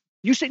true.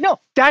 You say, no,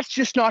 that's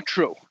just not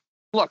true.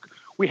 Look,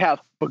 we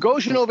have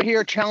Boghossian over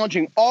here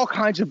challenging all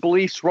kinds of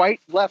beliefs, right,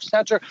 left,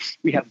 center.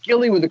 We have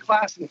Gilley with a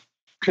class in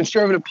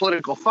conservative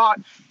political thought.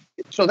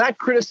 So that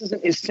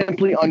criticism is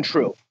simply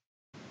untrue.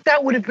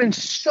 That would have been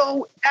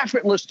so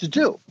effortless to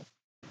do.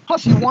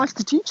 Plus, he wants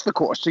to teach the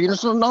course, so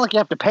it's not like you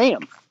have to pay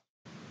him.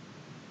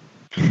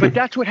 But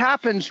that's what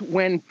happens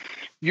when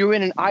you're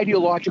in an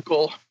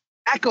ideological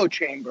echo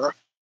chamber,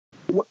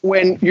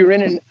 when you're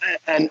in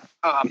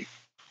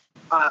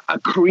a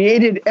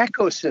created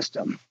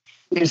ecosystem,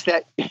 is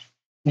that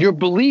your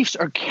beliefs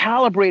are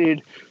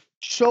calibrated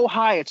so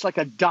high, it's like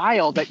a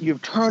dial that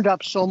you've turned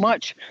up so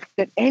much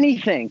that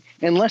anything,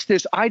 unless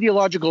there's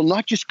ideological,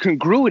 not just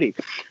congruity,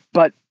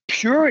 but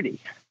purity,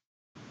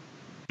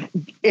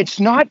 it's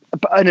not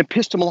an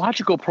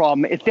epistemological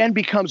problem. It then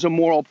becomes a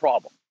moral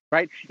problem,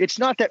 right? It's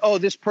not that, oh,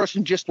 this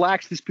person just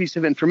lacks this piece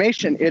of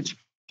information. It's,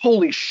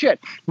 holy shit,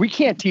 we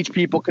can't teach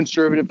people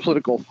conservative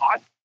political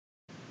thought.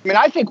 I mean,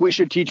 I think we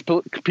should teach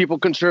people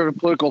conservative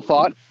political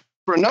thought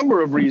for a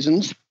number of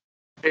reasons.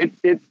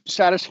 It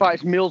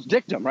satisfies Mill's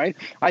dictum, right?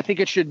 I think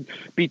it should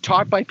be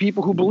taught by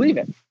people who believe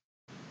it.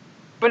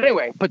 But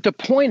anyway, the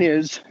point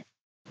is,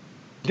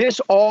 this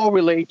all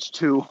relates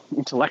to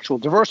intellectual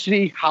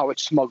diversity, how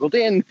it's smuggled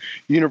in,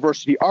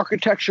 university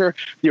architecture,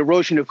 the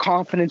erosion of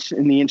confidence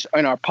in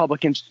our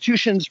public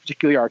institutions,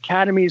 particularly our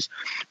academies.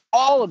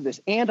 All of this,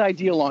 and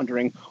idea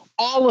laundering,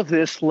 all of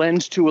this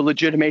lends to a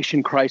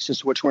legitimation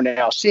crisis, which we're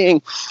now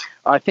seeing.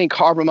 I think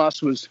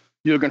Jürgen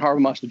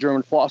Habermas, the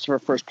German philosopher,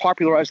 first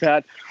popularized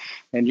that,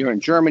 and you're in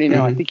Germany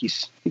now. I think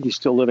he's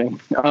still living.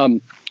 I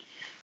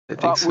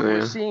think so.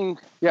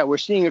 We're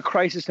seeing a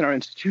crisis in our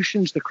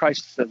institutions, the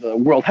crisis of the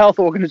World Health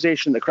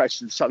Organization, the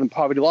crisis of the Southern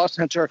Poverty Law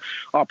Center.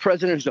 Our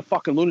president is a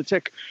fucking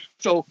lunatic.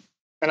 So,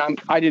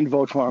 and I didn't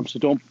vote for him, so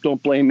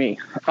don't blame me.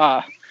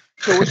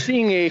 So we're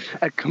seeing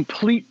a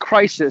complete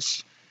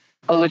crisis,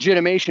 a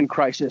legitimation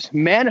crisis,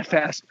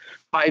 manifest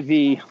by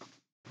the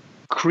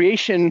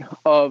creation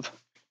of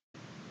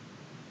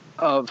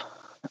of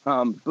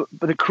but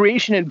the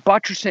creation and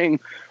buttressing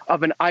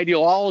of an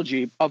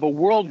ideology, of a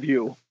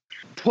worldview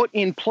put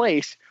in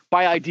place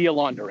by idea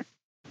laundering.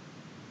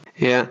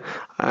 Yeah,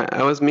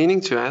 I was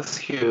meaning to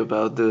ask you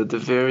about the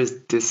various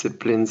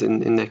disciplines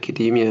in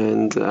academia,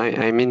 and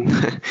I mean,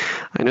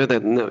 I know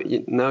that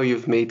now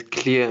you've made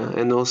clear,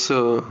 and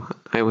also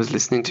I was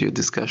listening to your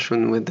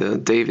discussion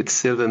with David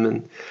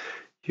Silverman.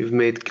 You've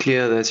made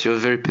clear that you're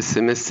very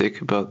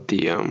pessimistic about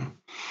the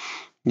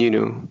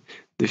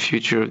the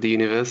future of the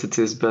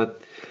universities,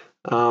 but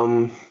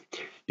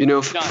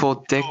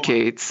for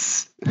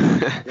decades,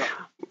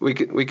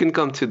 we can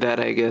come to that,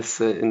 I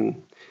guess,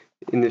 in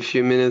a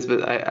few minutes.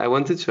 But I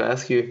wanted to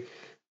ask you,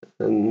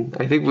 and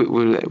I think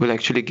we'll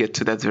actually get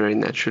to that very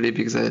naturally,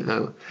 because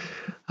I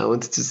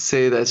wanted to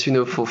say that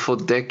for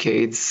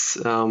decades,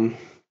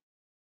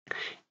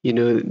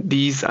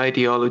 these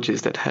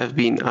ideologies that have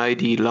been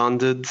ID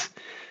laundered,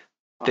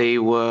 they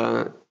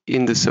were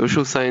in the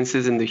social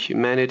sciences and the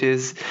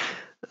humanities.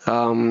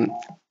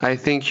 I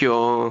think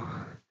your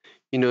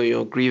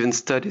grievance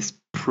studies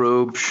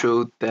probe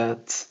showed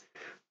that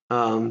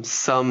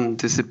some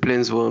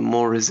disciplines were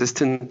more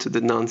resistant to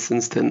the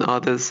nonsense than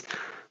others.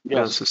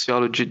 Yes.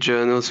 Sociology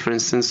journals, for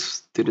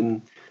instance,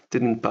 didn't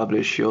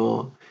publish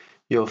your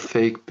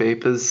fake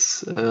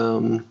papers,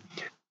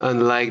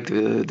 unlike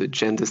the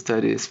gender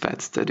studies,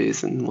 fat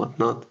studies, and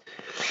whatnot.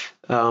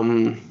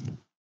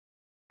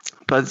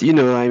 But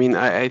I mean,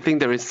 I think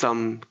there is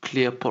some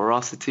clear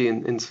porosity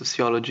in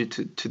sociology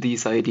to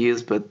these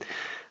ideas. But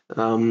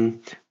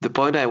the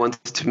point I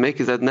wanted to make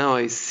is that now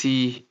I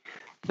see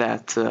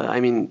that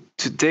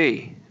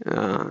today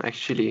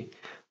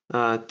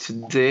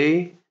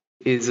today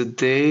is a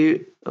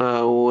day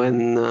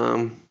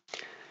when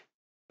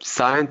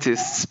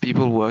scientists,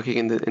 people working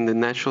in the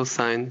natural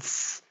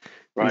science,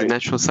 in the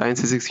natural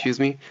sciences,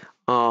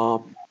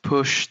 are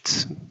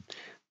pushed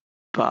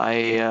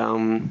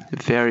by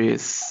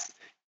various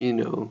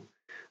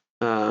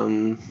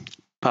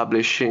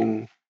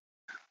publishing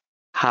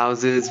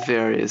houses,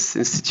 various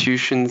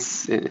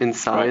institutions in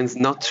science,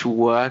 not to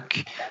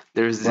work.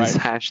 There's this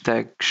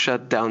hashtag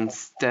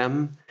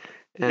 #ShutDownSTEM,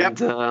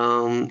 and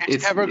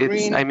it's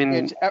evergreen.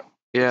 It's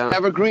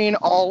evergreen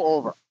all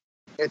over.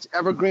 It's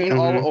evergreen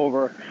all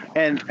over.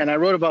 And I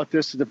wrote about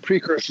this as a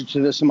precursor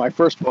to this in my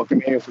first book, A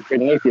Manual for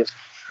Creating Atheists.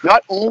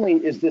 Not only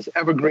is this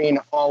evergreen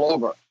all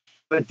over,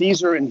 but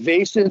these are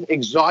invasive,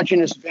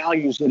 exogenous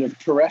values that have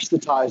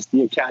terrestrialized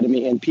the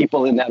academy and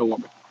people in that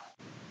orbit.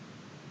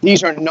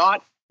 These are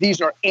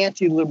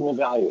anti-liberal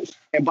values.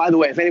 And by the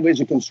way, if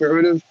anybody's a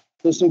conservative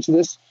listening to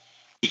this,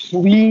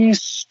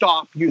 please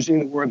stop using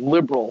the word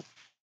liberal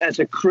as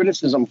a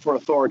criticism for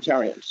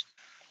authoritarians.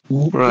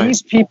 Right.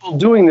 These people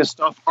doing this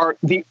stuff are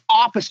the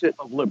opposite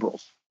of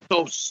liberals.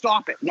 So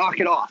stop it, knock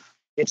it off.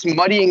 It's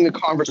muddying the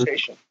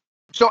conversation.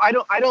 So I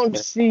don't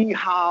see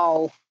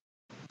how,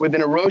 with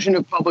an erosion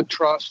of public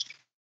trust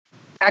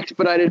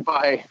expedited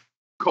by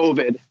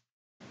COVID,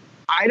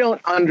 I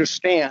don't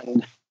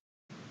understand.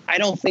 I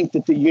don't think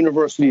that the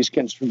universities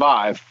can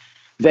survive.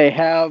 They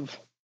have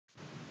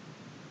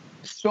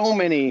so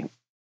many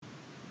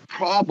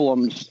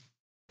problems,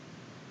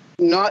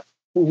 not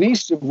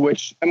least of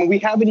which, I mean, we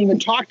haven't even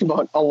talked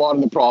about a lot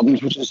of the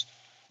problems, which is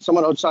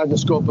somewhat outside the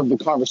scope of the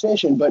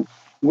conversation, but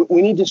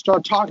we need to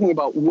start talking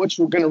about what's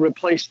going to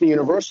replace the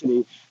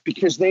university,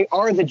 because they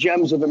are the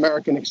gems of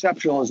American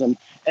exceptionalism,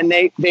 and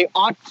they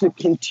ought to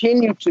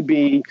continue to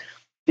be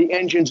the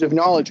engines of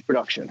knowledge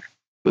production.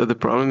 But the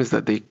problem is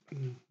that they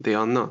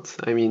are not.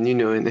 I mean,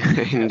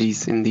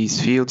 in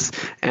these fields,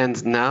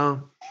 and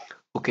now,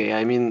 okay,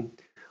 I mean,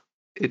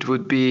 it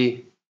would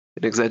be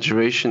an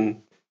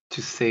exaggeration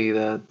to say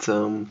that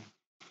the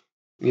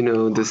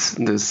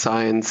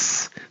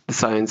science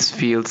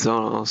fields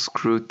are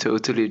screwed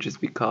totally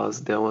just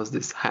because there was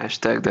this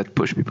hashtag that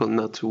pushed people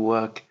not to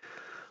work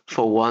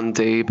for one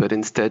day, but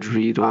instead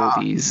read all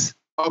these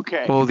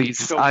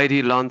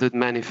ID laundered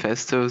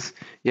manifestos.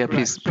 Yeah,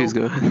 please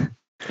go ahead.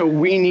 So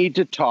we need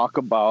to talk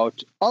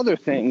about other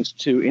things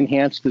to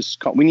enhance this.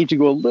 We need to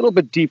go a little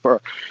bit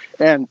deeper.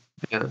 And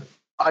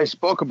I've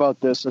spoken about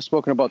this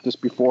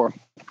before.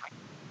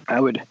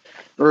 I would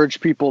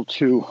urge people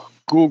to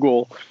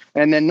Google,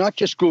 and then not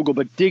just Google,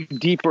 but dig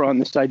deeper on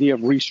this idea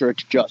of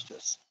research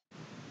justice.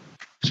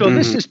 So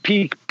this is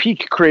peak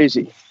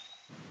crazy.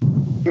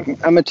 I'm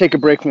going to take a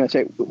break from that.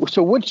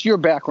 So what's your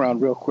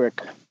background real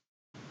quick?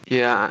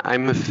 Yeah,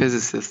 I'm a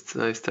physicist.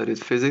 I studied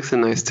physics,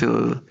 and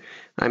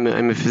I'm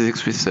a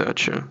physics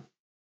researcher.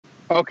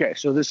 Okay,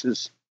 so this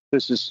is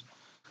this is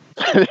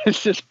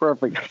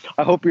perfect.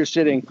 I hope you're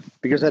sitting,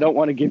 because I don't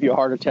want to give you a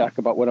heart attack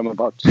about what I'm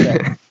about to say.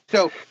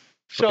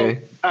 So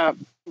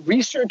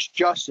research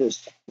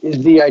justice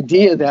is the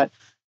idea that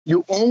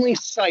you only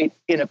cite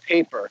in a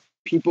paper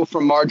people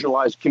from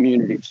marginalized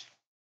communities.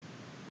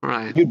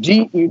 Right. You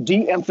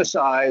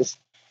de-emphasize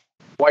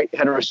white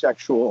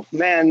heterosexual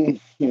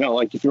men.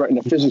 Like if you're writing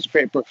a physics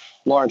paper,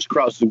 Lawrence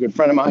Krauss is a good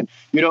friend of mine.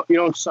 You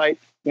don't cite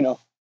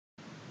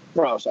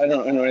Krauss. I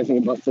don't know anything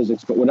about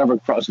physics, but whatever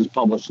Krauss has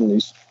published, and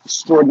these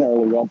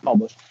extraordinarily well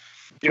published,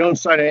 you don't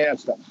cite any of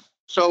that stuff.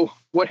 So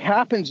what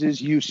happens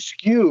is you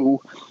skew,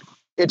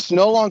 it's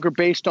no longer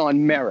based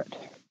on merit,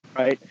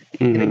 right?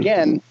 And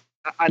again,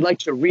 I'd like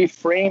to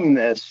reframe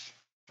this.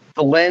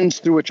 The lens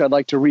through which I'd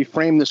like to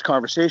reframe this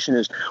conversation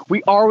is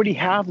we already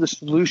have the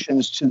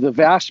solutions to the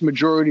vast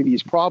majority of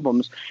these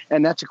problems,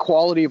 and that's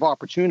equality of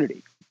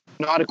opportunity,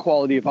 not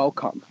equality of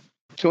outcome.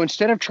 So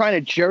instead of trying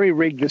to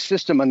jerry-rig the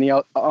system on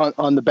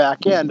the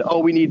back end,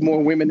 we need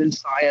more women in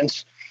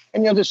science.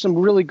 And, there's some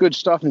really good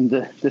stuff in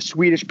the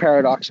Swedish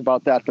paradox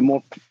about that. The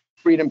more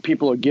freedom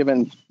people are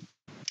given,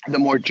 the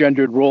more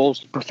gendered roles,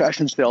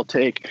 professions they'll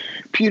take.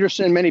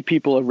 Peterson, many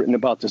people have written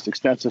about this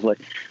extensively.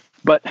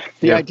 But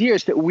the idea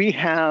is that we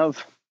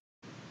have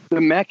the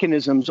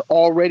mechanisms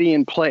already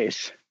in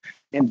place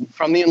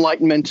from the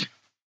Enlightenment,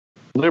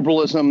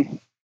 liberalism,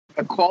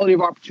 equality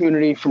of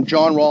opportunity from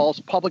John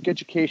Rawls, public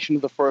education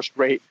to the first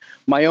rate.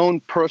 I'll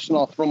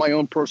throw my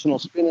own personal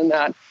spin in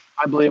that.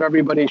 I believe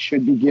everybody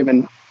should be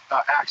given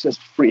access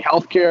to free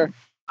healthcare.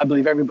 I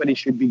believe everybody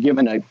should be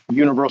given a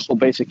universal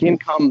basic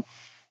income.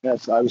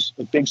 I was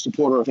a big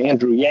supporter of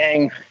Andrew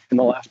Yang in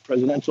the last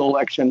presidential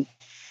election.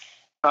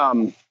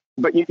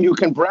 But you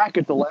can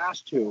bracket the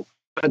last two.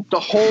 But the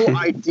whole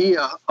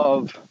idea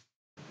of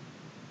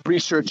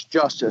research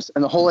justice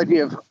and the whole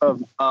idea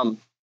of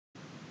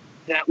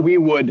that we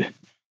would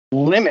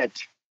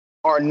limit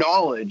our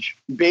knowledge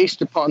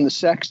based upon the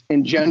sex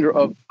and gender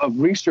of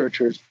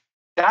researchers,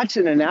 that's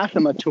an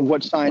anathema to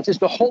what science is.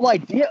 The whole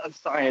idea of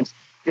science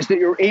is that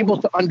you're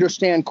able to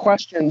understand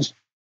questions.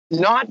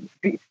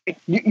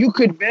 You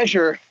could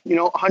measure,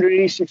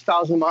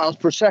 186,000 miles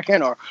per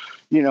second, or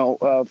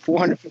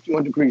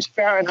 451 degrees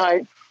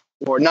Fahrenheit,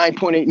 or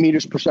 9.8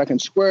 meters per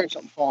second squared,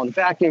 something fall in a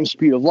vacuum,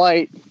 speed of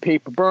light,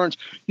 paper burns.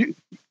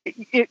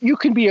 You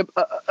can be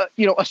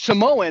a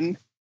Samoan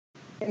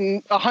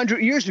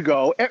 100 years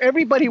ago.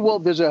 Everybody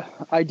there's an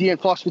idea in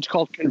philosophy, it's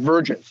called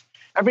convergence.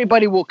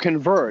 Everybody will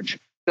converge.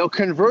 They'll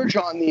converge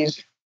on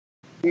these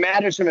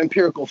matters of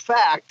empirical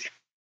fact,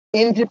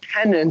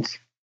 independent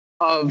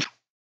of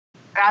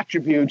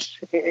attributes,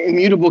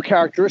 immutable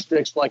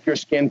characteristics like your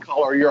skin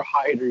color, your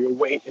height, or your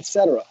weight,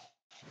 etc.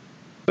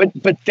 But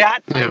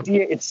that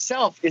idea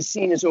itself is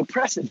seen as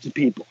oppressive to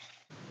people.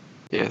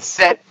 Yes.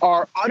 That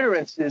our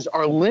utterances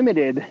are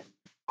limited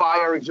by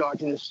our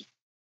exogenous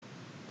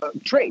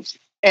traits.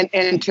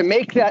 And to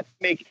make that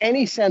make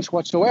any sense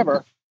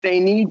whatsoever, they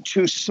need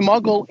to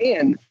smuggle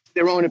in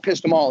their own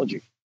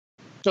epistemology.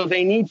 So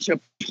they need to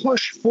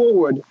push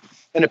forward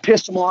an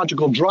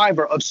epistemological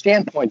driver of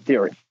standpoint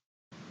theory.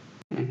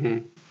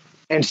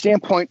 And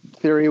standpoint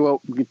theory,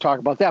 well, we could talk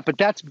about that, but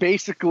that's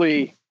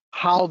basically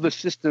how the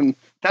system,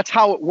 that's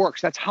how it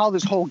works. That's how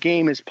this whole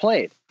game is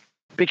played.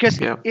 Because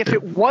if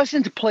it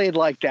wasn't played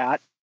like that,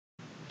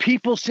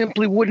 people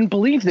simply wouldn't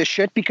believe this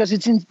shit because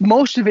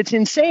most of it's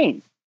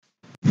insane.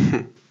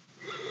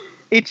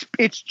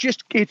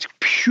 It's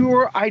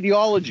pure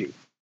ideology.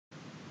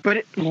 But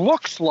it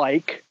looks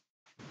like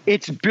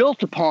it's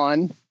built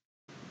upon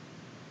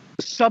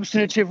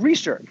substantive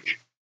research.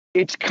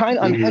 It's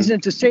I'm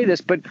hesitant to say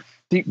this, but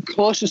the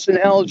closest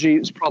analogy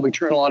is probably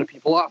turning a lot of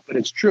people off, but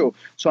it's true.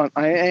 So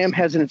I am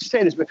hesitant to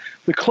say this, but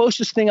the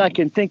closest thing I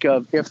can think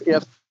of,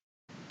 if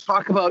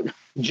talk about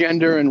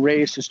gender and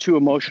race is too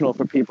emotional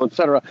for people,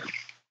 etc.,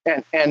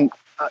 and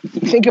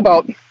think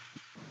about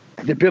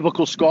the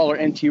biblical scholar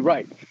N.T.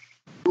 Wright,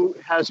 who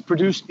has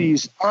produced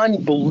these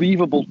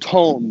unbelievable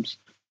tomes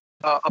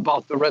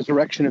about the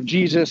resurrection of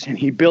Jesus, and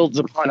he builds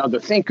upon other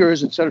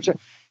thinkers, etc., etc.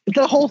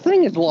 The whole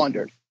thing is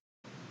laundered.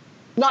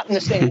 Not in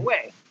the same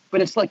way,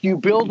 but it's like you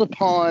build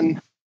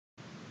upon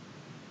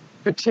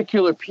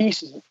particular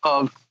pieces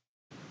of,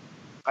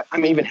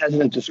 I'm even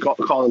hesitant to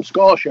call them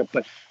scholarship,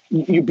 but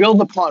you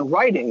build upon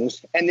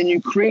writings, and then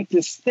you create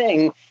this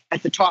thing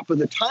at the top of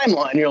the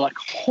timeline. And you're like,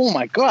 oh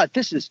my God,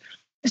 this is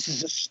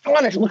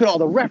astonishing. Look at all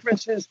the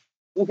references.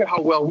 Look at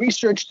how well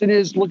researched it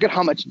is. Look at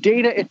how much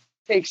data it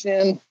takes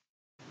in.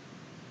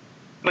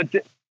 But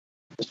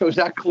so is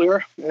that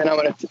clear? And I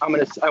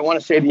want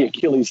to say the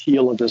Achilles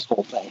heel of this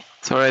whole thing.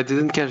 Sorry, I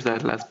didn't catch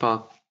that last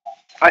part.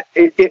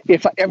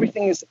 If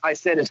everything I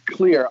said is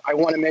clear, I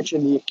want to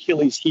mention the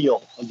Achilles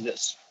heel of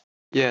this.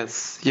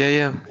 Yes.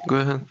 Yeah. Go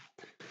ahead.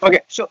 Okay.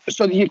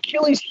 So the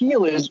Achilles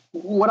heel is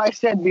what I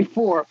said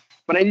before,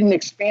 but I didn't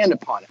expand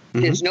upon it.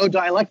 There's no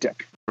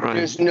dialectic. Right.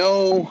 There's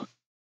no.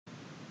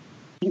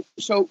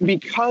 So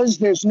because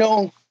there's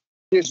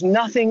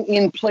nothing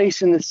in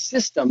place in the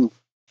system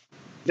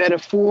that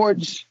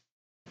affords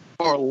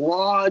or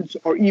lauds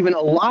or even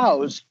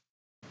allows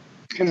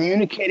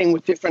communicating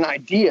with different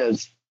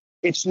ideas.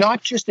 It's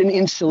not just an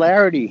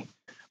insularity,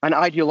 an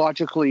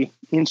ideologically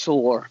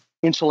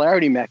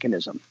insularity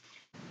mechanism.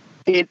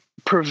 It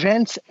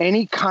prevents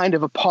any kind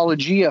of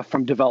apologia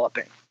from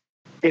developing.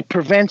 It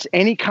prevents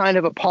any kind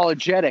of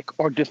apologetic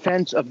or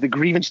defense of the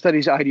grievance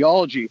studies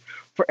ideology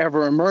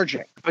forever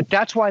emerging. But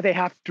that's why they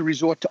have to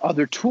resort to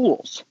other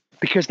tools,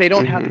 because they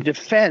don't have the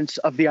defense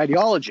of the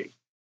ideology.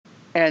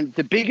 And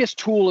the biggest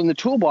tool in the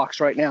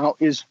toolbox right now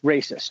is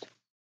racist.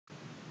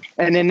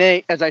 And then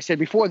they, as I said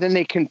before, then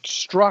they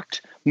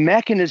construct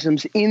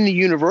mechanisms in the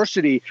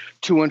university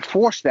to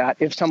enforce that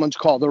if someone's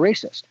called a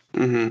racist.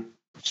 Mm-hmm.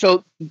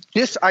 So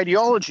this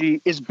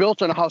ideology is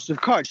built on a house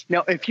of cards.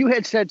 Now, if you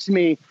had said to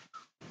me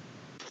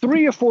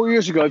 3 or 4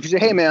 years ago, if you say,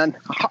 hey, man,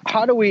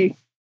 how do we,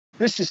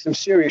 this is some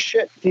serious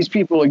shit. These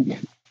people are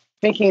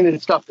thinking that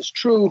this stuff is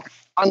true.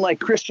 Unlike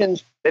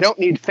Christians, they don't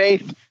need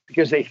faith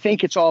because they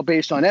think it's all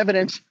based on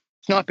evidence.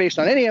 It's not based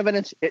on any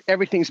evidence.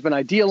 Everything's been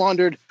idea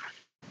laundered.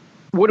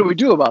 What do we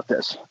do about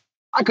this?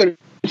 I could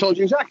have told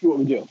you exactly what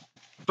we do.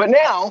 But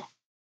now,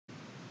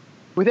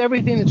 with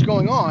everything that's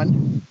going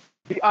on,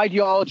 the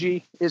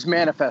ideology is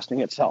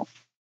manifesting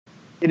itself.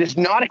 It is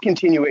not a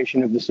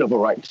continuation of the civil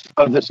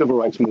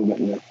rights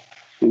movement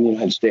in the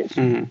United States.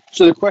 Mm-hmm.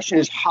 So the question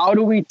is, how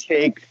do we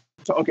take?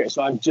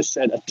 So I've just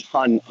said a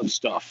ton of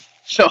stuff.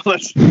 So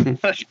let's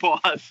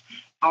pause.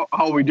 How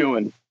are we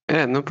doing?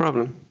 Yeah, no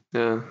problem.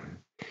 Yeah,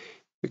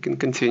 we can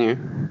continue.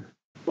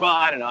 Well,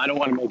 I don't know. I don't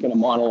want to make it a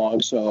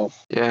monologue. So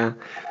yeah,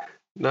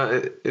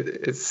 no,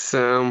 it's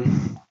all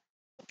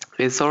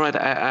right.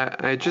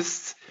 I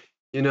just,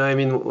 I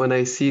mean, when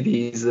I see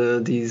these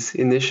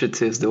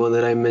initiatives, the one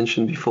that I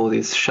mentioned before,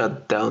 this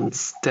shutdown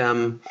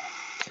STEM,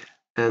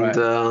 and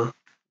right.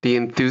 The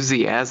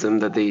enthusiasm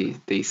that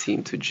they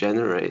seem to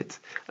generate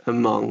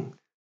among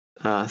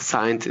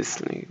scientists,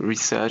 like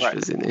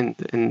researchers Right.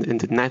 in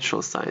the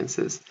natural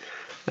sciences.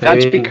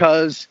 That's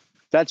because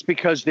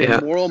their Yeah.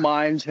 moral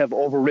minds have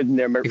overridden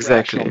their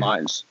Exactly. rational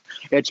minds.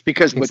 It's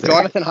because what Exactly.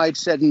 Jonathan Haidt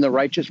said in The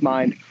Righteous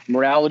Mind,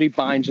 morality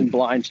binds and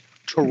blinds,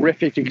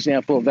 terrific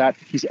example of that.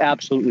 He's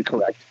absolutely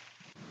correct.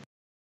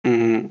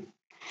 Mm-hmm.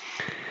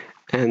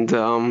 And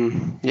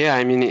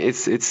I mean,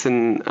 it's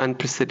an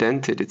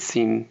unprecedented. It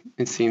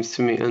seems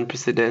to me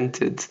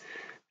unprecedented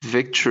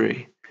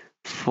victory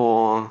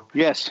for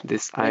Yes.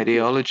 this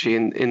ideology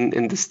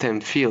in the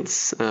STEM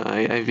fields.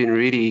 I've been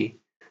really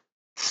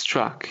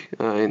struck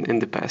in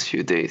the past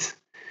few days.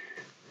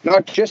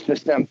 Not just the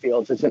STEM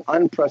fields. It's an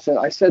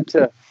unprecedented. I said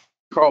to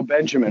Carl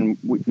Benjamin,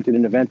 we did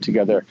an event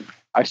together.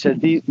 I said,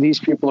 these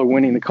people are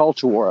winning the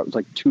culture war. It was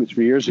like 2 or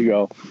 3 years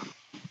ago.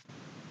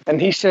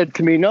 And he said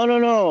to me,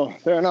 no,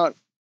 they're not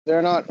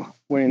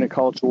winning the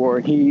culture war.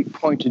 And he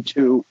pointed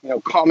to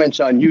comments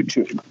on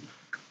YouTube.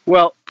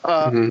 Well,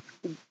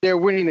 they're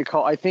winning the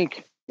culture. I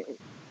think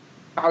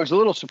I was a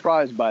little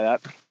surprised by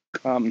that.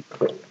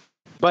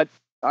 But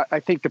I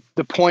think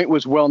the point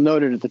was well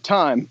noted at the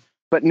time.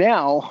 But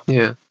now,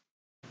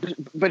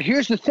 but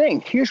here's the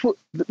thing. Here's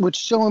what's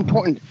so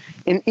important.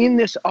 In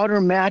this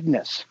utter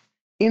madness,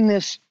 in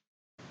this,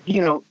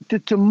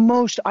 the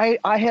most, I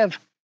have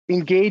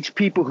engaged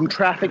people who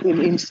traffic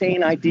in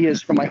insane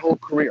ideas for my whole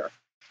career.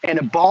 And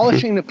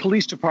abolishing the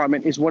police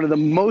department is one of the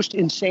most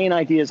insane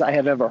ideas I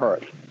have ever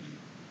heard.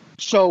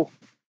 So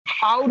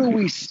how do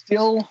we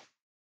still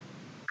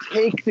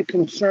take the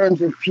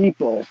concerns of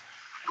people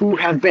who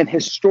have been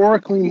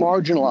historically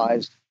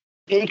marginalized,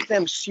 take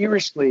them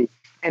seriously,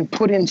 and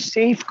put in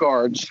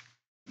safeguards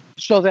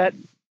so that,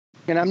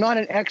 and I'm not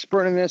an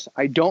expert in this,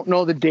 I don't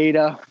know the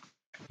data.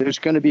 There's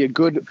going to be a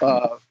good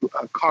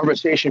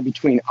conversation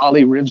between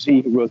Ali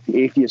Rivzi, who wrote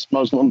The Atheist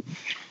Muslim,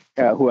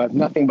 who I have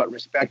nothing but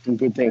respect and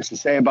good things to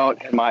say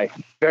about, and my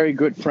very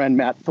good friend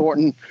Matt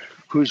Thornton,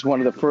 who's one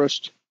of the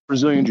first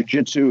Brazilian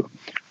Jiu-Jitsu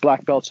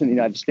black belts in the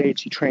United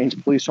States. He trains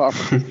police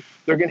officers.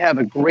 They're going to have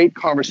a great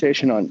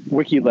conversation on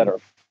WikiLetter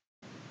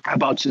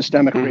about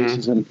systemic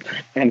racism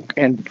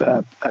and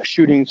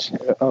shootings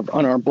of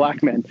unarmed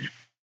black men.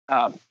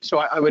 So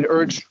I would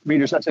urge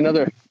readers,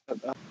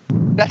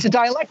 that's a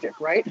dialectic,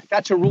 right?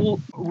 That's a rule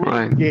of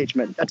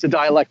engagement. That's a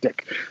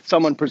dialectic.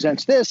 Someone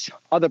presents this,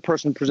 other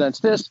person presents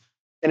this,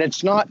 and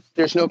it's not,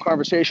 there's no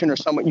conversation or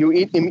someone, you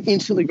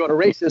instantly go to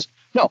racist.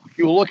 No,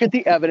 you look at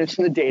the evidence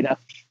and the data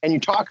and you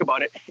talk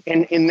about it.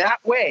 And in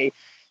that way,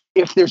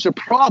 if there's a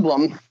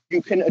problem,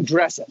 you can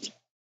address it.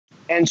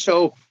 And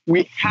so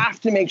we have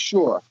to make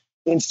sure,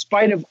 in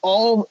spite of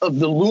all of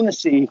the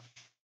lunacy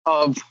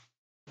of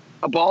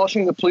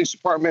abolishing the police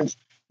departments,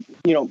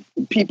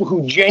 people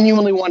who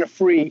genuinely want to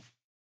free,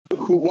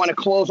 who want to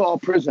close all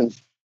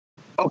prisons.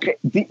 Okay,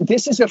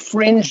 this is a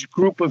fringe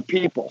group of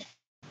people.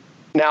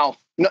 Now,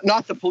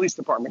 not the police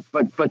department,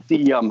 but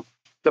the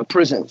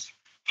prisons.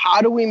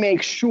 How do we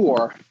make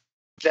sure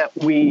that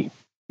we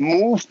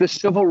move the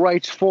civil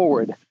rights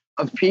forward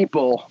of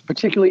people,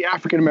 particularly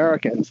African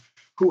Americans,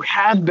 who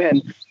have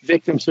been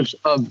victims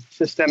of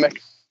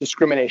systemic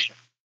discrimination?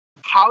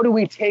 How do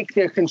we take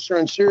their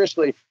concerns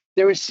seriously?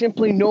 There is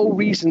simply no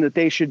reason that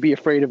they should be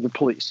afraid of the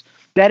police.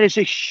 That is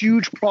a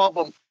huge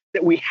problem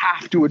that we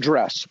have to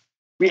address.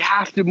 We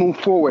have to move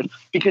forward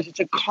because it's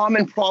a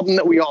common problem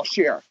that we all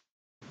share.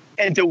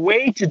 And the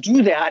way to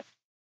do that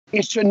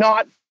is to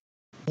not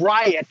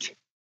riot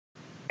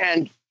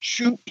and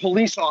shoot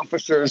police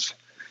officers.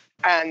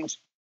 And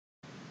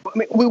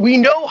we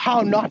know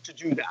how not to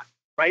do that,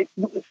 right?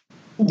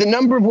 The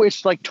number of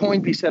ways, like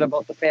Toynbee said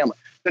about the family,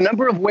 the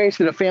number of ways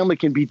that a family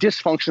can be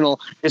dysfunctional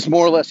is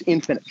more or less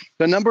infinite.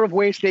 The number of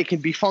ways they can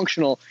be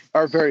functional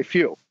are very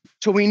few.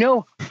 So we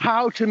know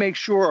how to make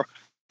sure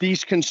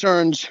these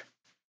concerns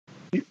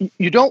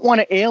you don't want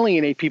to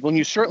alienate people, and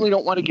you certainly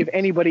don't want to give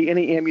anybody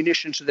any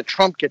ammunition so that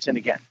Trump gets in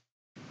again.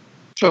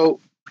 So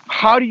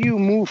how do you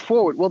move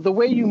forward? Well, the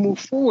way you move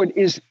forward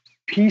is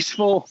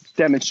peaceful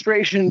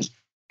demonstrations,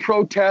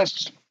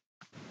 protests.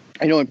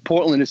 I know in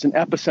Portland it's an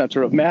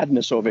epicenter of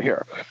madness over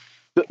here.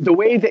 The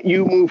way that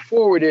you move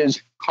forward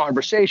is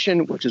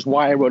conversation, which is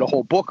why I wrote a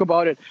whole book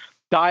about it,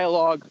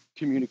 dialogue,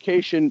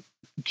 communication,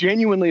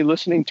 genuinely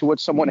listening to what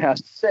someone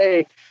has to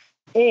say,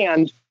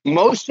 and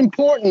most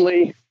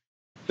importantly,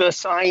 the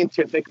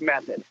scientific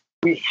method.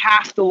 We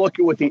have to look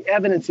at what the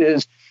evidence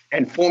is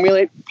and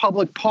formulate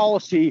public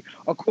policy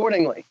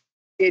accordingly.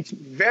 It's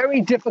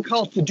very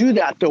difficult to do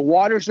that. The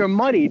waters are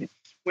muddied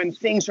when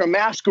things are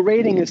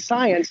masquerading as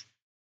science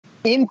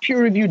in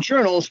peer-reviewed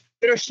journals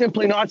that are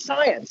simply not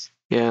science.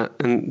 Yeah,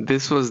 and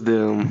this was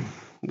the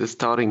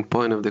starting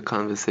point of the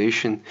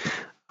conversation.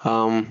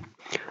 I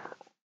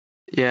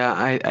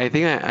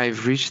think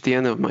I've reached the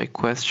end of my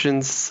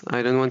questions.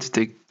 I don't want to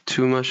take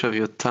too much of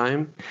your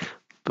time,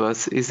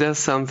 but is there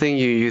something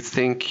you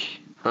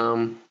think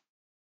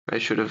I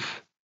should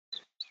have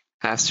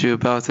asked you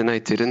about and I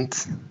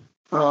didn't?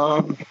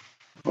 Let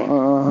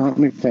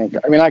me think.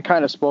 I mean, I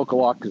kind of spoke a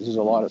lot because there's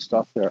a lot of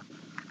stuff there.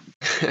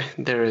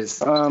 There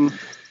is.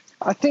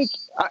 I think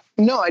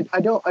no,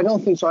 I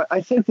don't think so.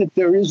 I think that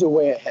there is a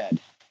way ahead,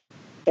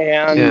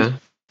 and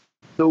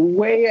the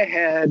way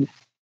ahead.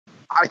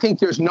 I think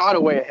there's not a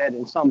way ahead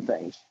in some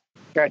things.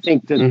 I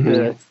think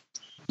that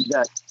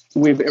that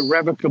we've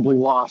irrevocably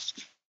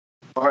lost,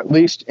 or at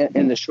least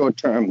in the short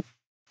term,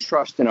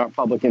 trust in our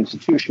public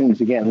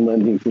institutions. Again,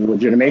 leading to the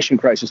legitimation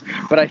crisis.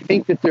 But I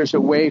think that there's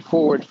a way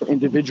forward for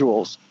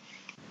individuals.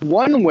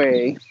 One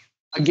way,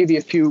 I'll give you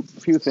a few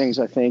things.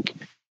 I think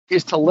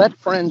is to let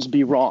friends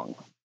be wrong.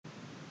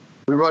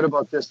 We wrote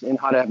about this in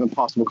How to Have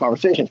Impossible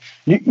Conversations.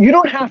 You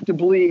don't have to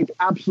believe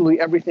absolutely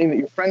everything that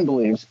your friend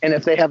believes. And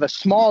if they have a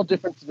small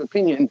difference of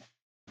opinion,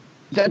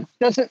 that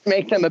doesn't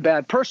make them a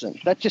bad person.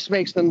 That just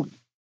makes them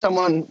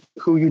someone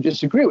who you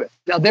disagree with.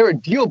 Now, there are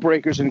deal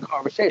breakers in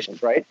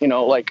conversations, right? You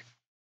know, like,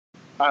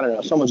 I don't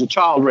know, someone's a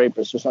child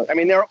rapist or something. I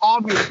mean, there are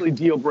obviously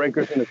deal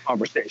breakers in a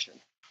conversation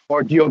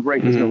or deal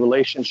breakers in a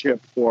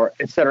relationship or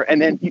et cetera.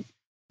 And then,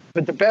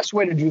 but the best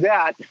way to do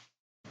that,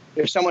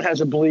 if someone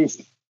has a belief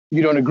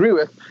you don't agree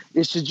with,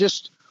 is to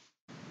just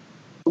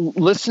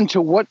listen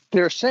to what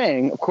they're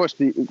saying. Of course,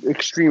 the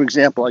extreme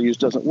example I use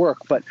doesn't work,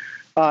 but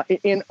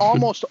in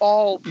almost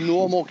all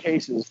normal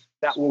cases,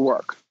 that will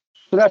work.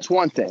 So that's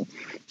one thing.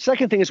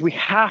 Second thing is we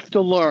have to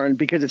learn,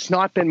 because it's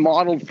not been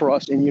modeled for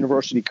us in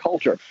university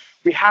culture,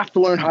 we have to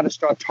learn how to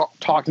start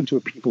talking to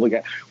people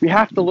again. We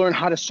have to learn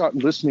how to start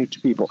listening to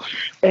people.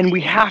 And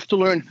we have to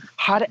learn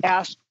how to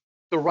ask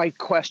the right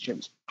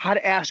questions, how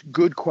to ask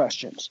good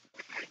questions.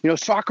 You know,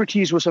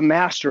 Socrates was a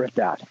master at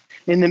that.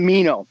 In the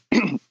Meno,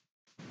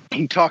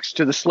 he talks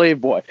to the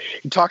slave boy.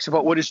 He talks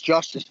about what is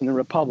justice in the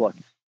Republic.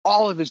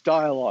 All of his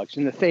dialogues.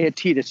 In the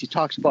Theaetetus, he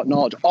talks about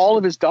knowledge. All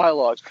of his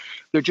dialogues,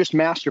 they're just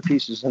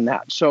masterpieces in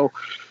that. So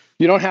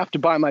you don't have to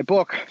buy my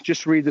book.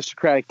 Just read the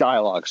Socratic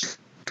dialogues.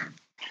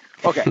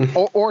 Okay.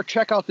 or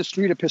check out the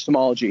street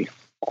epistemology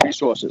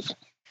resources.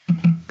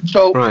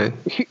 So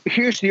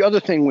here's the other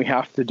thing we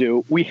have to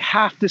do. We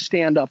have to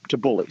stand up to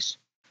bullies.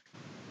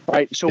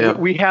 Right. So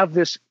we have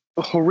this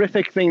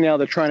horrific thing now.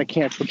 They're trying to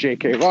cancel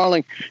J.K.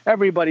 Rowling.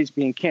 Everybody's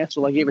being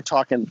canceled. I gave a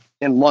talk in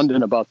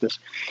London about this.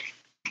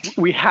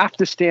 We have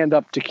to stand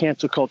up to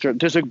cancel culture.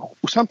 There's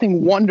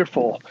something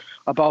wonderful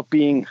about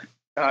being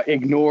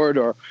ignored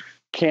or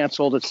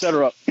canceled,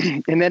 etc.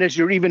 And that is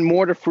you're even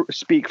more to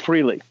speak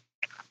freely.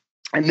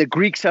 And the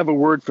Greeks have a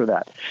word for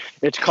that.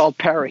 It's called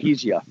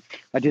parrhesia.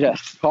 I did a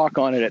talk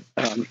on it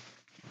a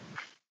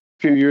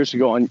few years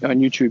ago on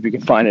YouTube. You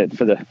can find it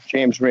for the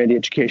James Randi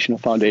Educational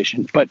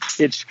Foundation. But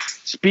it's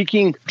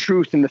speaking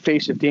truth in the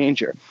face of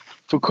danger.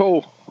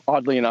 Foucault,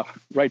 oddly enough,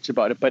 writes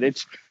about it. But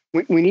it's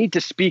we need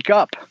to speak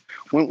up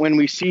when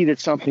we see that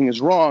something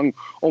is wrong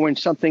or when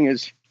something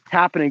is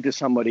happening to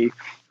somebody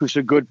who's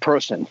a good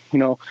person. You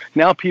know,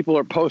 now people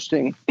are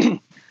posting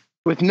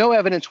with no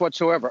evidence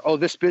whatsoever. Oh,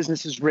 this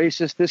business is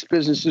racist. This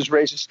business is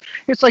racist.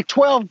 It's like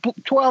 12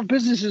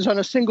 businesses on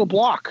a single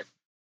block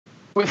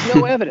with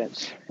no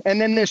evidence. And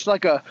then there's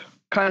like a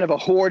kind of a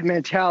horde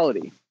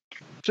mentality.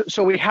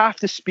 So we have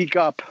to speak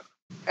up.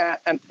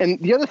 And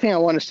the other thing I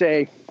want to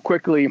say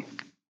quickly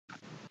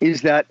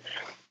is that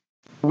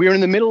we're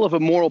in the middle of a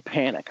moral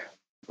panic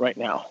right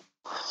now.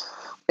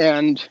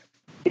 And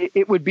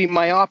it would be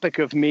myopic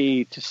of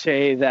me to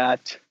say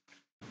that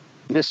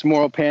this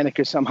moral panic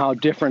is somehow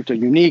different or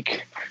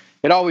unique.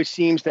 It always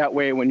seems that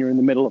way when you're in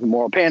the middle of a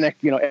moral panic.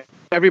 You know,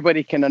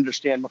 everybody can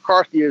understand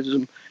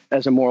McCarthyism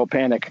as a moral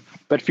panic,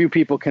 but few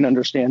people can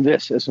understand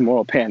this as a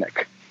moral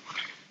panic.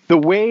 The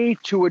way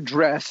to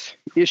address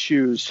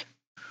issues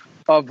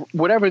of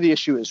whatever the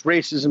issue is,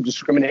 racism,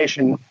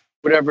 discrimination,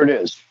 whatever it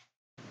is,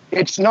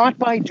 it's not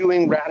by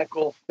doing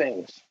radical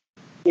things.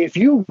 If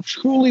you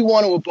truly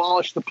want to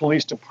abolish the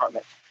police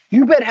department,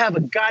 you better have a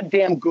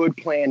goddamn good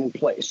plan in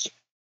place.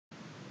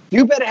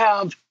 You better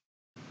have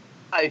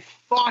a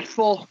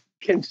thoughtful,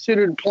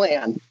 considered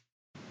plan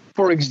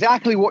for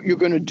exactly what you're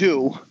going to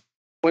do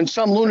when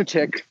some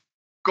lunatic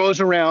goes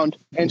around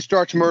and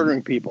starts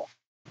murdering people.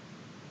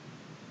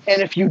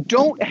 And if you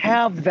don't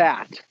have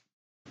that,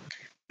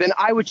 then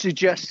I would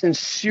suggest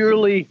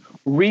sincerely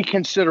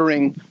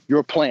reconsidering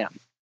your plan.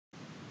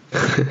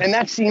 And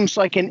that seems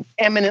like an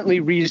eminently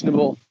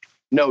reasonable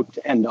note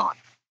to end on.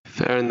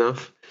 Fair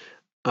enough.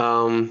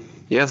 So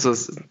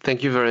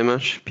thank you very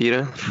much,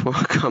 Peter, for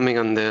coming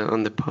on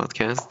the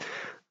podcast.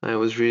 I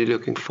was really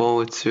looking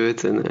forward to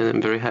it, and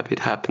I'm very happy it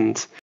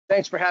happened.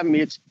 Thanks for having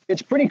me.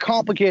 It's pretty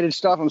complicated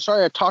stuff. I'm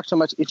sorry I talked so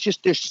much. It's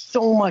just there's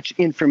so much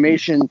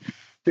information.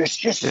 There's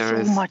just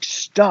so much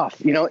stuff.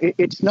 You know,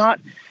 it's not.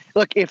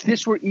 Look, if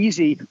this were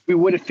easy, we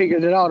would have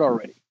figured it out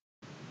already.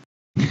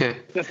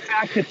 The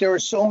fact that there are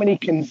so many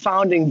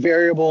confounding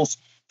variables,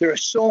 there are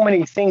so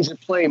many things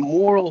at play,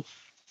 moral,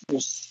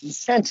 there's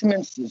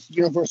sentiments, there's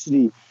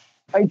university.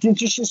 There's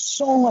just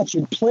so much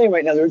at play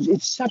right now.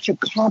 It's such a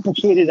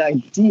complicated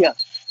idea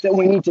that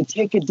we need to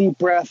take a deep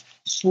breath,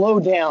 slow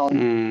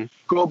down,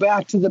 go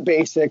back to the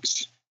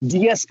basics,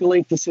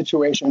 de-escalate the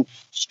situation,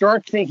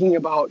 start thinking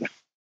about,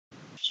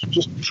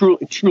 just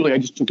truly, I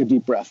just took a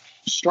deep breath.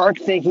 Start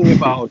thinking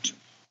about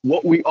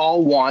what we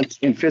all want.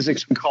 In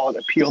physics, we call it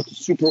appeal to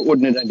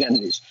superordinate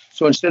identities.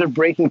 So instead of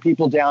breaking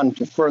people down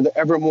into further,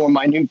 ever more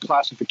minute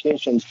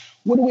classifications,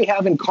 what do we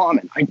have in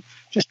common? I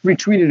just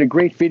retweeted a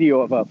great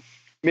video of a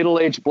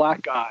middle-aged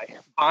black guy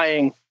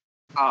buying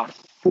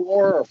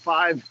 4 or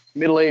 5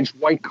 middle-aged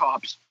white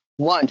cops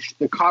lunch.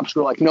 The cops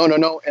were like, no,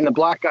 and the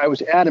black guy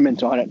was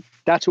adamant on it.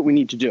 That's what we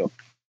need to do.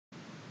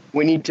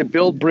 We need to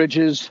build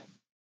bridges.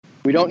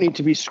 We don't need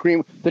to be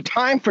screaming. The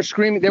time for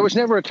screaming, there was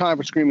never a time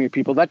for screaming at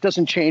people. That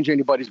doesn't change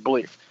anybody's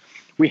belief.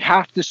 We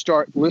have to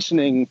start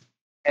listening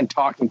and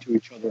talking to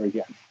each other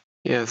again.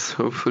 Yes,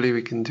 hopefully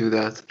we can do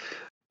that.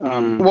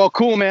 Well,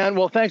 cool, man.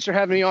 Well, thanks for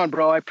having me on,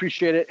 bro. I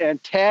appreciate it.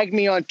 And tag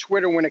me on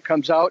Twitter when it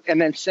comes out, and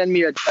then send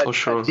me a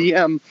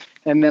DM,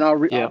 and then I'll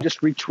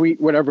just retweet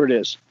whatever it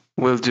is.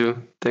 Will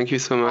do. Thank you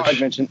so much. All right,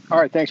 Vincent. All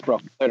right, thanks, bro.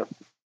 Later.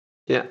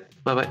 Yeah,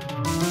 bye-bye.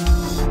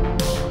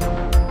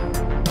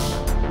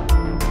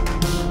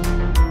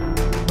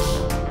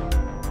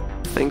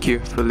 Thank you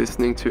for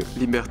listening to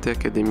Liberté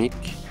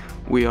Académique.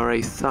 We are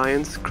a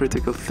science,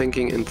 critical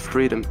thinking, and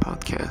freedom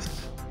podcast.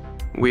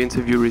 We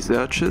interview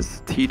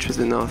researchers, teachers,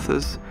 and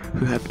authors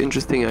who have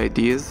interesting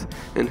ideas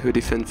and who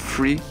defend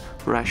free,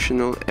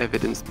 rational,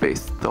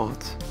 evidence-based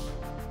thought.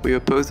 We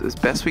oppose as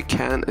best we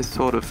can a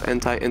sort of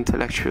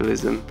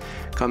anti-intellectualism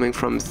coming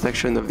from a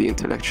section of the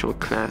intellectual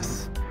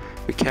class.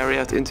 We carry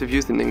out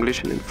interviews in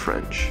English and in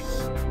French.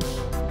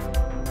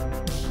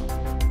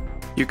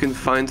 You can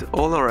find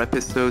all our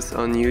episodes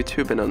on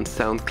YouTube and on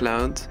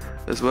SoundCloud,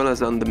 as well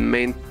as on the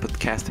main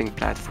podcasting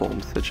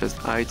platforms such as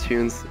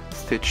iTunes,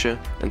 Stitcher,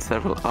 and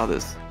several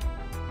others.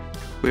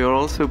 We are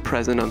also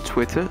present on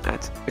Twitter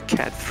at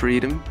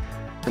 @AcadFreedom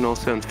and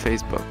also on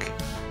Facebook.